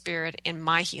receive from Spirit in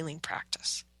my healing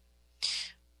practice.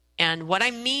 And what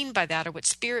I mean by that, or what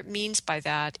Spirit means by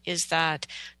that, is that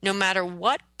no matter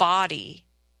what body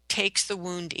takes the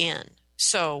wound in,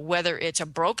 so whether it's a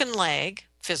broken leg,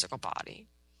 physical body,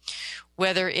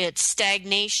 whether it's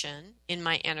stagnation in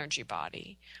my energy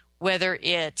body, whether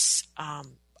it's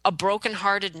a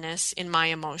brokenheartedness in my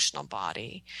emotional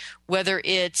body, whether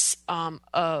it's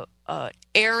a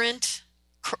errant,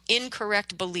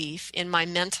 incorrect belief in my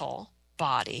mental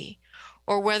body,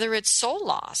 or whether it's soul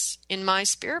loss in my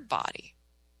spirit body.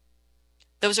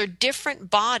 Those are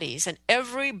different bodies, and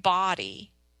every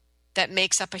body that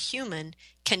makes up a human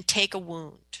can take a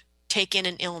wound, take in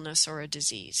an illness or a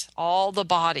disease. All the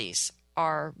bodies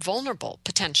are vulnerable,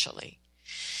 potentially.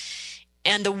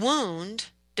 And the wound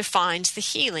defines the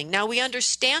healing. Now, we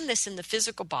understand this in the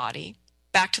physical body.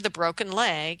 Back to the broken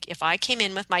leg. If I came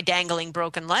in with my dangling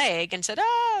broken leg and said,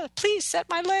 please set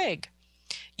my leg,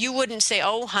 you wouldn't say,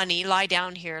 oh, honey, lie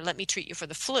down here. Let me treat you for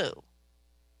the flu.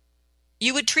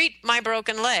 You would treat my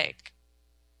broken leg,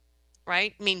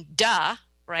 right? I mean, duh,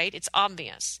 right? It's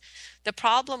obvious. The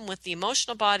problem with the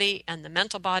emotional body and the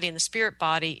mental body and the spirit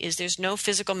body is there's no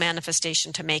physical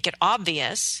manifestation to make it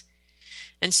obvious.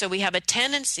 And so we have a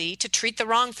tendency to treat the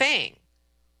wrong thing,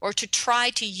 or to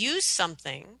try to use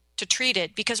something to treat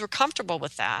it because we're comfortable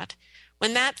with that,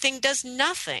 when that thing does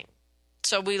nothing.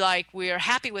 So we are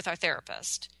happy with our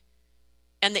therapist,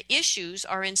 and the issues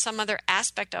are in some other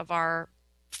aspect of our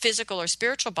physical or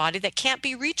spiritual body that can't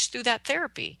be reached through that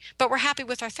therapy. But we're happy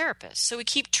with our therapist. So we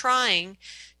keep trying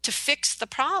to fix the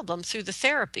problem through the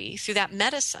therapy, through that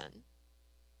medicine,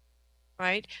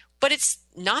 right? But it's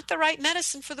not the right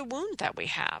medicine for the wound that we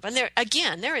have. And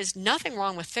there is nothing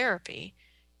wrong with therapy.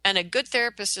 And a good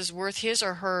therapist is worth his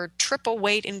or her triple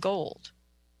weight in gold.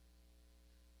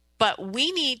 But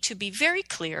we need to be very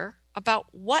clear about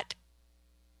what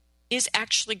is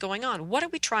actually going on. What are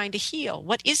we trying to heal?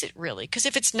 What is it really? Because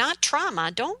if it's not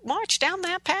trauma, don't march down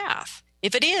that path.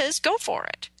 If it is, go for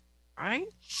it, right?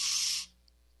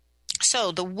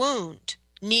 So the wound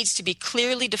needs to be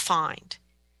clearly defined,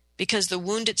 because the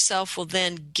wound itself will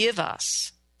then give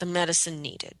us the medicine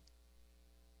needed.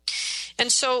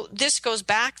 And so this goes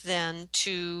back then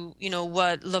to,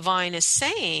 what Levine is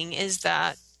saying is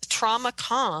that trauma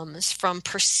comes from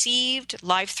perceived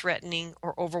life-threatening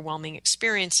or overwhelming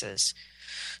experiences.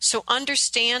 So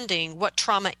understanding what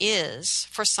trauma is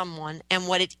for someone and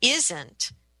what it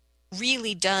isn't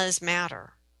really does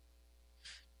matter.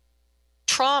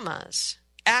 Traumas,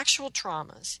 actual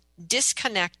traumas,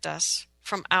 disconnect us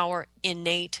from our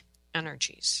innate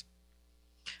energies.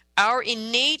 Our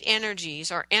innate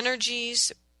energies are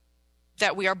energies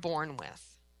that we are born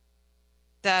with,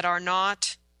 that are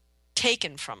not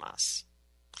taken from us.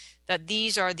 That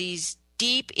these are these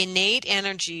deep innate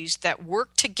energies that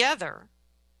work together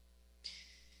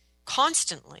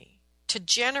constantly to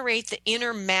generate the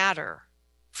inner matter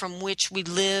from which we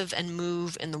live and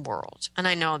move in the world. And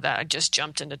I know that I just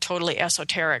jumped into totally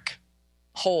esoteric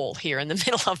hole here in the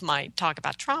middle of my talk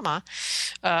about trauma,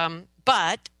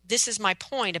 but this is my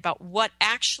point about what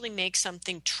actually makes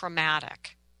something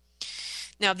traumatic.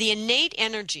 Now, the innate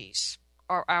energies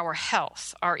are our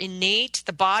health,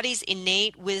 the body's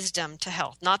innate wisdom to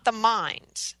health, not the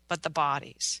mind's, but the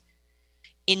body's.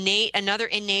 Another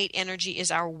innate energy is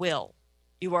our will.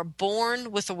 You are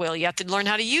born with a will. You have to learn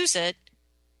how to use it,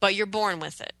 but you're born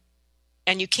with it.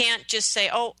 And you can't just say,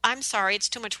 oh, I'm sorry, it's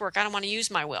too much work, I don't want to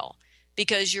use my will.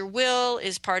 Because your will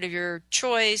is part of your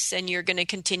choice, and you're going to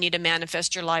continue to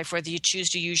manifest your life whether you choose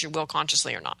to use your will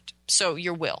consciously or not. So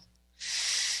your will.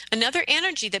 Another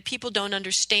energy that people don't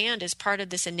understand as part of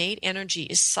this innate energy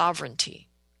is sovereignty.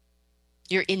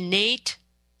 Your innate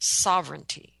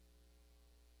sovereignty.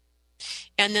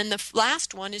 And then the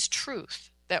last one is truth.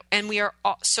 We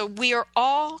are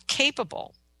all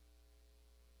capable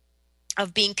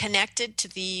of being connected to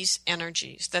these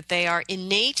energies, that they are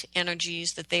innate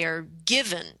energies, that they are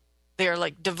given. They are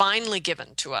like divinely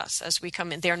given to us as we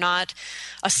come in. They're not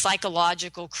a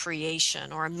psychological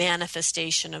creation or a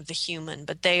manifestation of the human,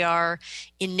 but they are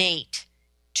innate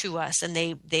to us, and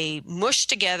they mush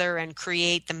together and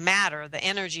create the matter, the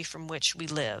energy from which we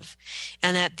live.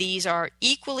 And that these are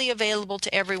equally available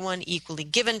to everyone, equally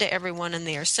given to everyone, and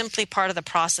they are simply part of the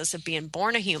process of being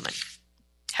born a human.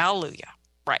 Hallelujah.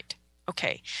 Right.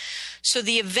 Okay. So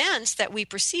the events that we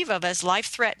perceive of as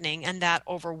life-threatening and that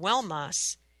overwhelm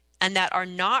us and that are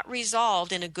not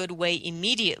resolved in a good way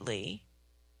immediately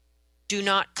do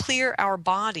not clear our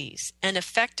bodies and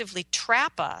effectively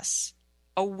trap us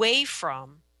away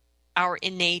from our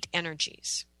innate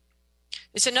energies.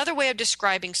 It's another way of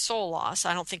describing soul loss.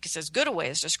 I don't think it's as good a way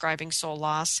as describing soul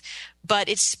loss, but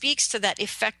it speaks to that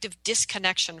effective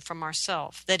disconnection from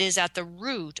ourself that is at the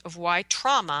root of why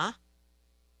trauma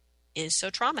is so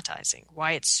traumatizing,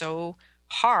 why it's so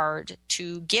hard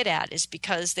to get at, is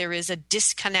because there is a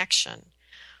disconnection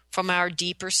from our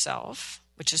deeper self,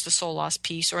 which is the soul loss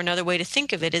piece, or another way to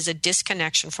think of it is a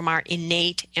disconnection from our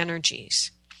innate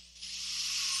energies.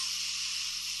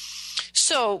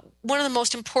 So one of the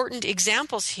most important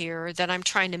examples here that I'm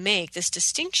trying to make, this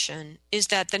distinction, is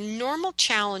that the normal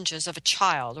challenges of a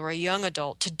child or a young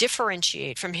adult to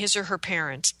differentiate from his or her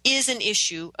parents is an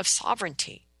issue of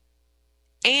sovereignty.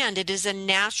 And it is a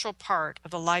natural part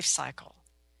of the life cycle.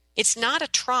 It's not a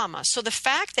trauma. So the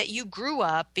fact that you grew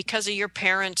up because of your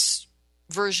parents'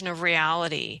 version of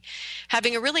reality,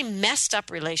 having a really messed up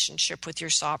relationship with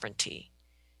your sovereignty,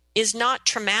 is not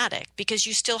traumatic because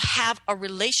you still have a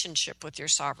relationship with your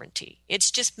sovereignty. It's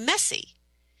just messy.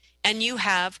 And you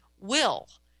have will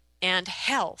and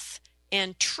health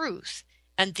and truth.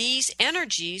 And these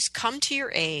energies come to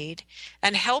your aid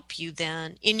and help you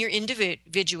then in your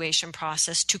individuation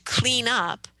process to clean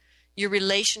up your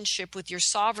relationship with your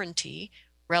sovereignty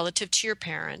relative to your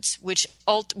parents, which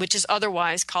is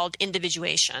otherwise called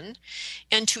individuation,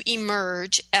 and to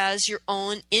emerge as your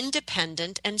own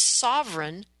independent and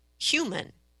sovereign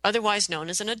human, otherwise known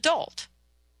as an adult,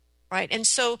 right? And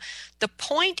so the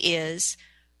point is,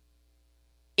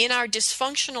 in our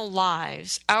dysfunctional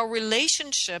lives, our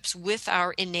relationships with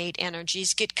our innate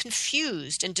energies get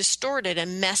confused and distorted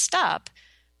and messed up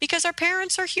because our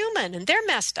parents are human and they're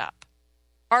messed up.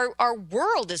 Our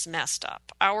world is messed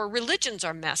up. Our religions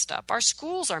are messed up. Our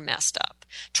schools are messed up.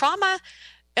 Trauma,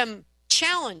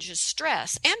 challenges,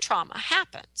 stress, and trauma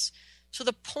happens. So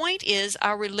the point is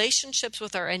our relationships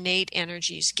with our innate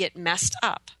energies get messed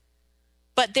up.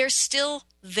 But they're still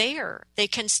there. They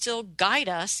can still guide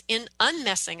us in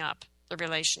unmessing up the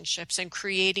relationships and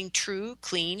creating true,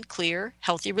 clean, clear,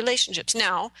 healthy relationships.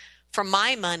 Now, for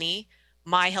my money,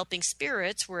 my helping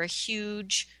spirits were a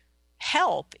huge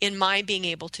help in my being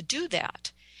able to do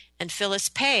that. And Phyllis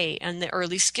Pay and the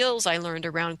early skills I learned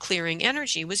around clearing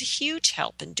energy was a huge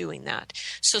help in doing that.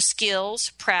 So skills,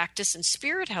 practice, and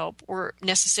spirit help were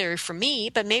necessary for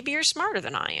me, but maybe you're smarter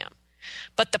than I am.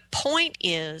 But the point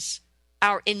is,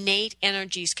 our innate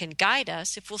energies can guide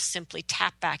us if we'll simply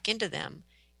tap back into them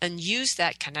and use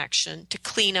that connection to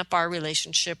clean up our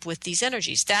relationship with these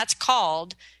energies. That's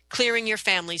called clearing your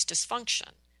family's dysfunction.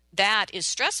 That is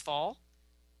stressful,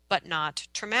 but not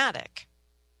traumatic.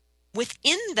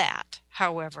 Within that,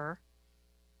 however,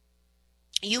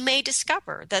 you may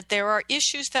discover that there are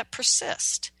issues that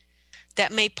persist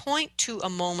that may point to a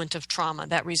moment of trauma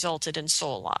that resulted in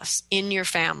soul loss in your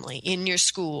family, in your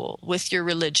school, with your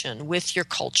religion, with your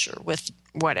culture, with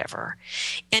whatever.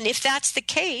 And if that's the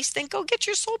case, then go get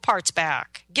your soul parts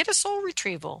back. Get a soul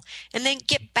retrieval. And then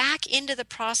get back into the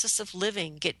process of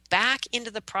living. Get back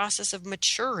into the process of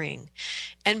maturing.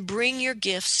 And bring your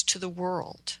gifts to the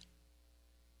world.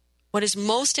 What is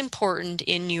most important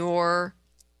in your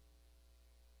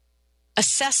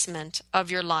assessment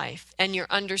of your life and your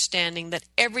understanding that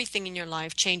everything in your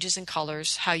life changes and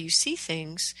colors how you see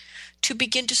things, to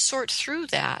begin to sort through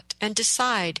that and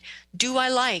decide, do I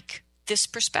like this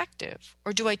perspective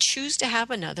or do I choose to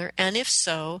have another? And if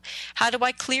so, how do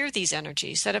I clear these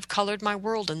energies that have colored my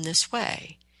world in this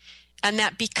way? And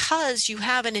that because you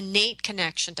have an innate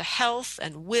connection to health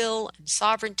and will and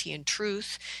sovereignty and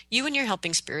truth, you and your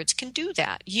helping spirits can do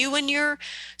that. You and your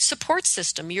support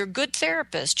system, your good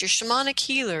therapist, your shamanic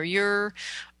healer, your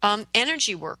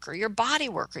energy worker, your body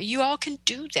worker, you all can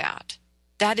do that.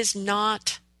 That is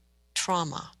not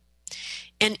trauma.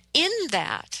 And in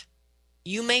that,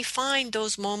 you may find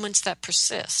those moments that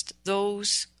persist.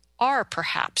 Those are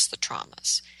perhaps the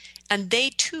traumas. And they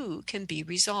too can be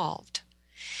resolved.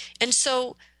 And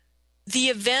so the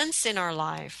events in our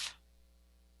life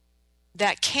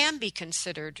that can be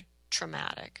considered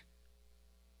traumatic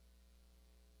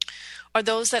are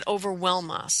those that overwhelm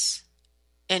us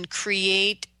and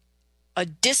create a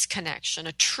disconnection,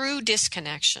 a true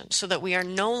disconnection, so that we are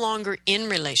no longer in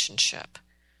relationship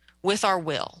with our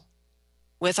will,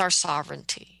 with our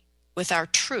sovereignty, with our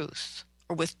truth,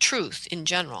 or with truth in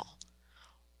general,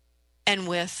 and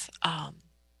with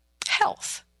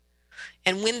health.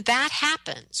 And when that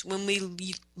happens, when we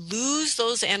lose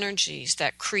those energies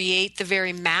that create the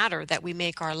very matter that we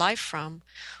make our life from,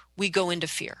 we go into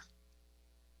fear.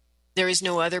 There is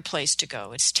no other place to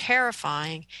go. It's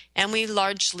terrifying, and we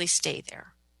largely stay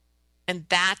there. And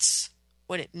that's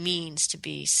what it means to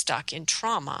be stuck in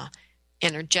trauma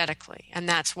energetically. And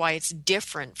that's why it's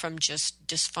different from just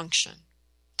dysfunction.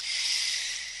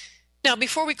 Now,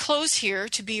 before we close here,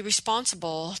 to be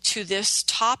responsible to this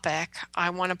topic,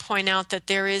 I want to point out that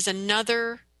there is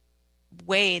another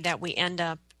way that we end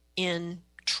up in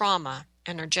trauma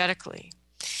energetically.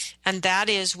 And that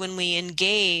is when we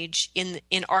engage in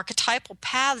archetypal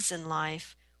paths in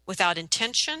life without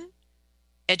intention,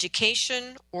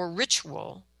 education, or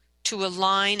ritual to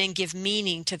align and give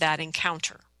meaning to that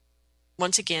encounter.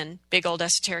 Once again, big old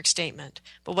esoteric statement.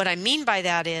 But what I mean by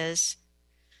that is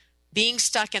being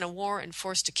stuck in a war and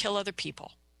forced to kill other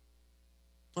people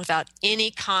without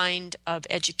any kind of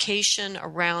education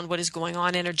around what is going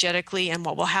on energetically and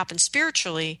what will happen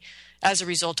spiritually as a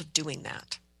result of doing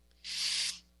that.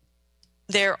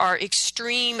 There are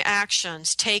extreme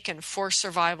actions taken for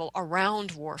survival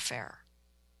around warfare.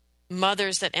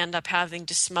 Mothers that end up having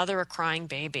to smother a crying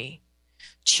baby.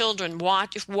 Children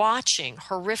watching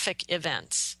horrific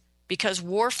events because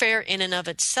warfare in and of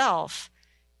itself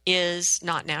is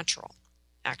not natural,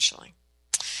 actually.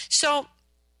 So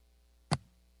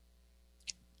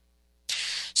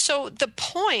the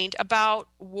point about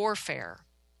warfare,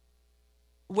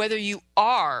 whether you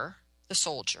are the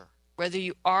soldier, whether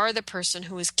you are the person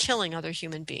who is killing other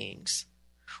human beings,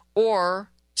 or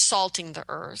salting the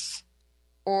earth,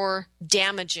 or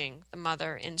damaging the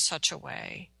mother in such a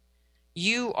way,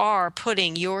 you are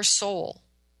putting your soul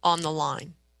on the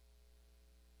line.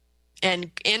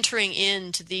 And entering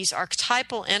into these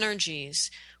archetypal energies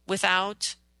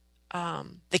without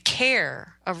the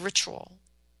care of ritual,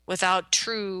 without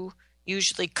true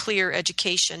usually clear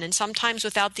education, and sometimes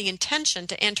without the intention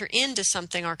to enter into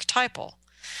something archetypal.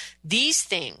 These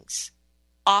things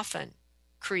often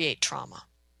create trauma.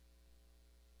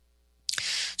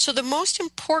 So the most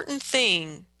important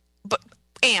thing,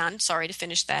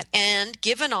 and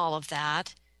given all of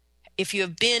that, if you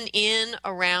have been in,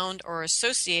 around, or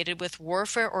associated with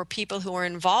warfare or people who are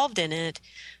involved in it,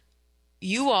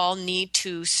 you all need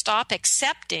to stop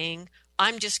accepting,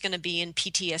 I'm just going to be in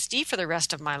PTSD for the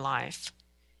rest of my life,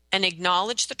 and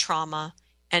acknowledge the trauma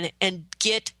and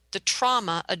get the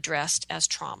trauma addressed as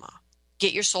trauma.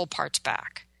 Get your soul parts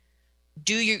back.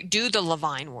 Do the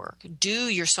Levine work. Do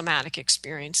your somatic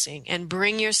experiencing and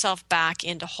bring yourself back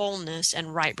into wholeness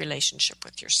and right relationship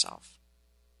with yourself.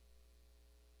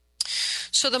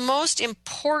 So the most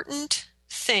important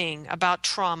thing about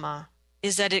trauma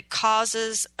is that it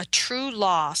causes a true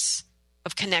loss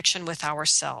of connection with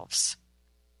ourselves.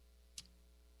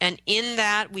 And in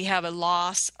that, we have a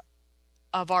loss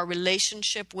of our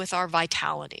relationship with our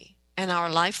vitality and our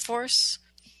life force.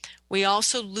 We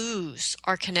also lose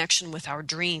our connection with our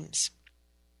dreams.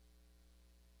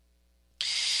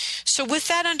 So with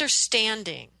that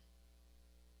understanding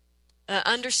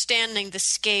the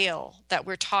scale that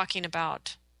we're talking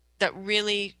about, that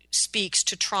really speaks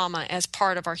to trauma as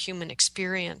part of our human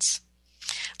experience,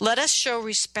 let us show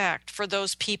respect for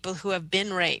those people who have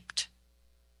been raped,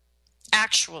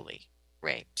 actually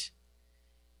raped,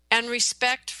 and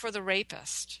respect for the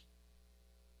rapist,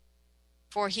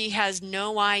 for he has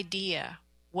no idea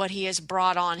what he has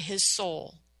brought on his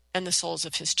soul and the souls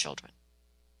of his children.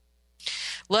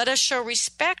 Let us show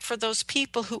respect for those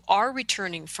people who are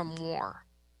returning from war,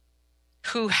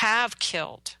 who have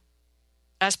killed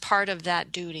as part of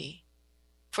that duty,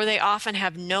 for they often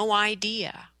have no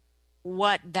idea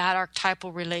what that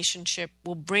archetypal relationship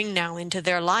will bring now into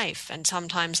their life and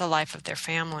sometimes the life of their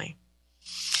family.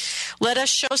 Let us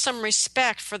show some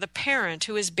respect for the parent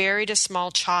who has buried a small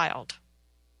child,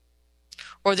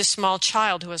 or the small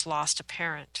child who has lost a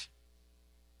parent.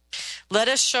 Let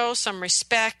us show some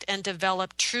respect and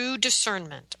develop true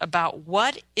discernment about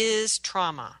what is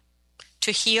trauma,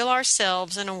 to heal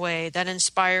ourselves in a way that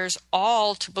inspires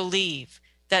all to believe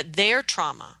that their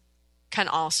trauma can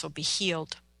also be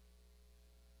healed.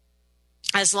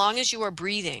 As long as you are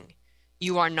breathing,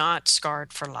 you are not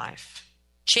scarred for life.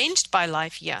 Changed by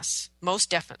life, yes, most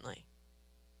definitely.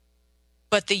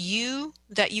 But the you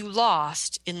that you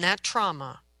lost in that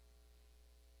trauma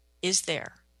is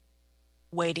there,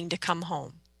 waiting to come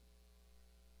home.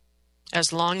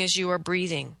 As long as you are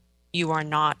breathing, you are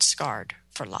not scarred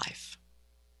for life.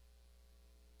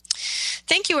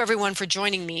 Thank you, everyone, for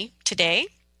joining me today.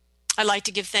 I'd like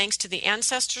to give thanks to the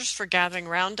ancestors for gathering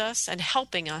around us and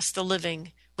helping us, the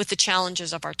living, with the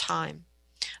challenges of our time.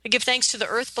 I give thanks to the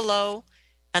earth below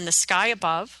and the sky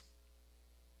above.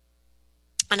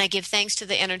 And I give thanks to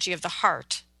the energy of the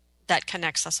heart that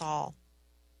connects us all.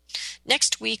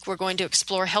 Next week, we're going to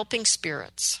explore helping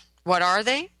spirits. What are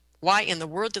they? Why in the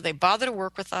world do they bother to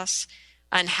work with us?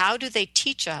 And how do they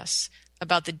teach us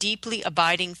about the deeply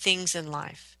abiding things in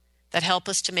life that help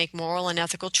us to make moral and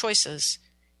ethical choices,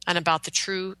 and about the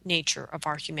true nature of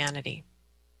our humanity?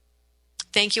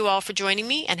 Thank you all for joining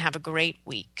me, and have a great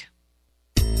week.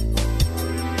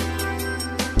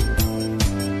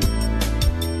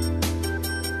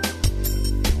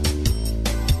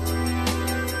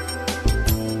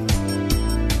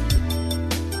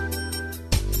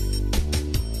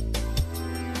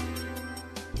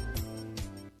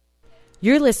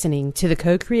 You're listening to the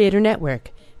Co-Creator Network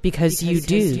because you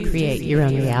do create your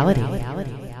own reality.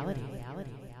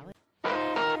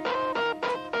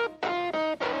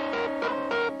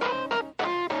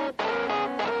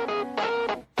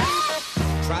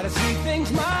 Try to see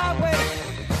things my way.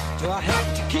 Do I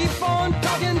have to keep on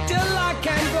talking till I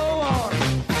can't go on?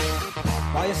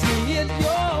 While you see it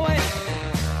your way,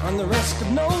 run the risk of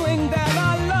knowing that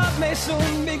our love may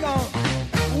soon be gone.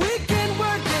 We can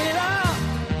work it out.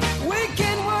 We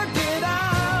can work it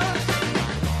out.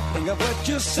 Think of what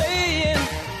you're saying.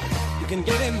 You can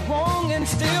get it wrong and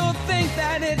still think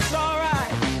that it's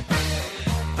alright.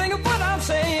 Think of what I'm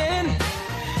saying.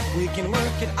 We can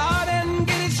work it out and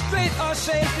get it straight or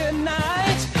say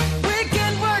goodnight. We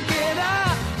can work it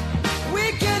out.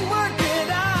 We can work it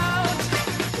out.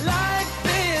 Life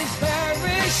is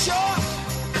very short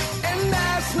and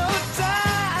there's no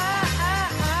time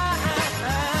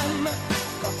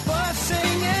for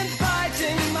fussing and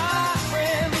fighting, my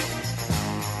friend.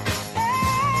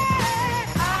 Hey,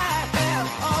 I have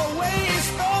always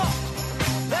thought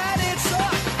that it's a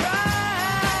crime.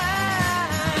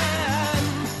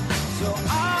 So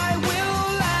I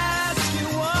will ask you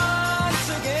once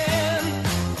again.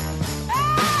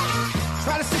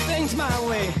 things my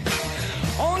way.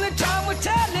 Only time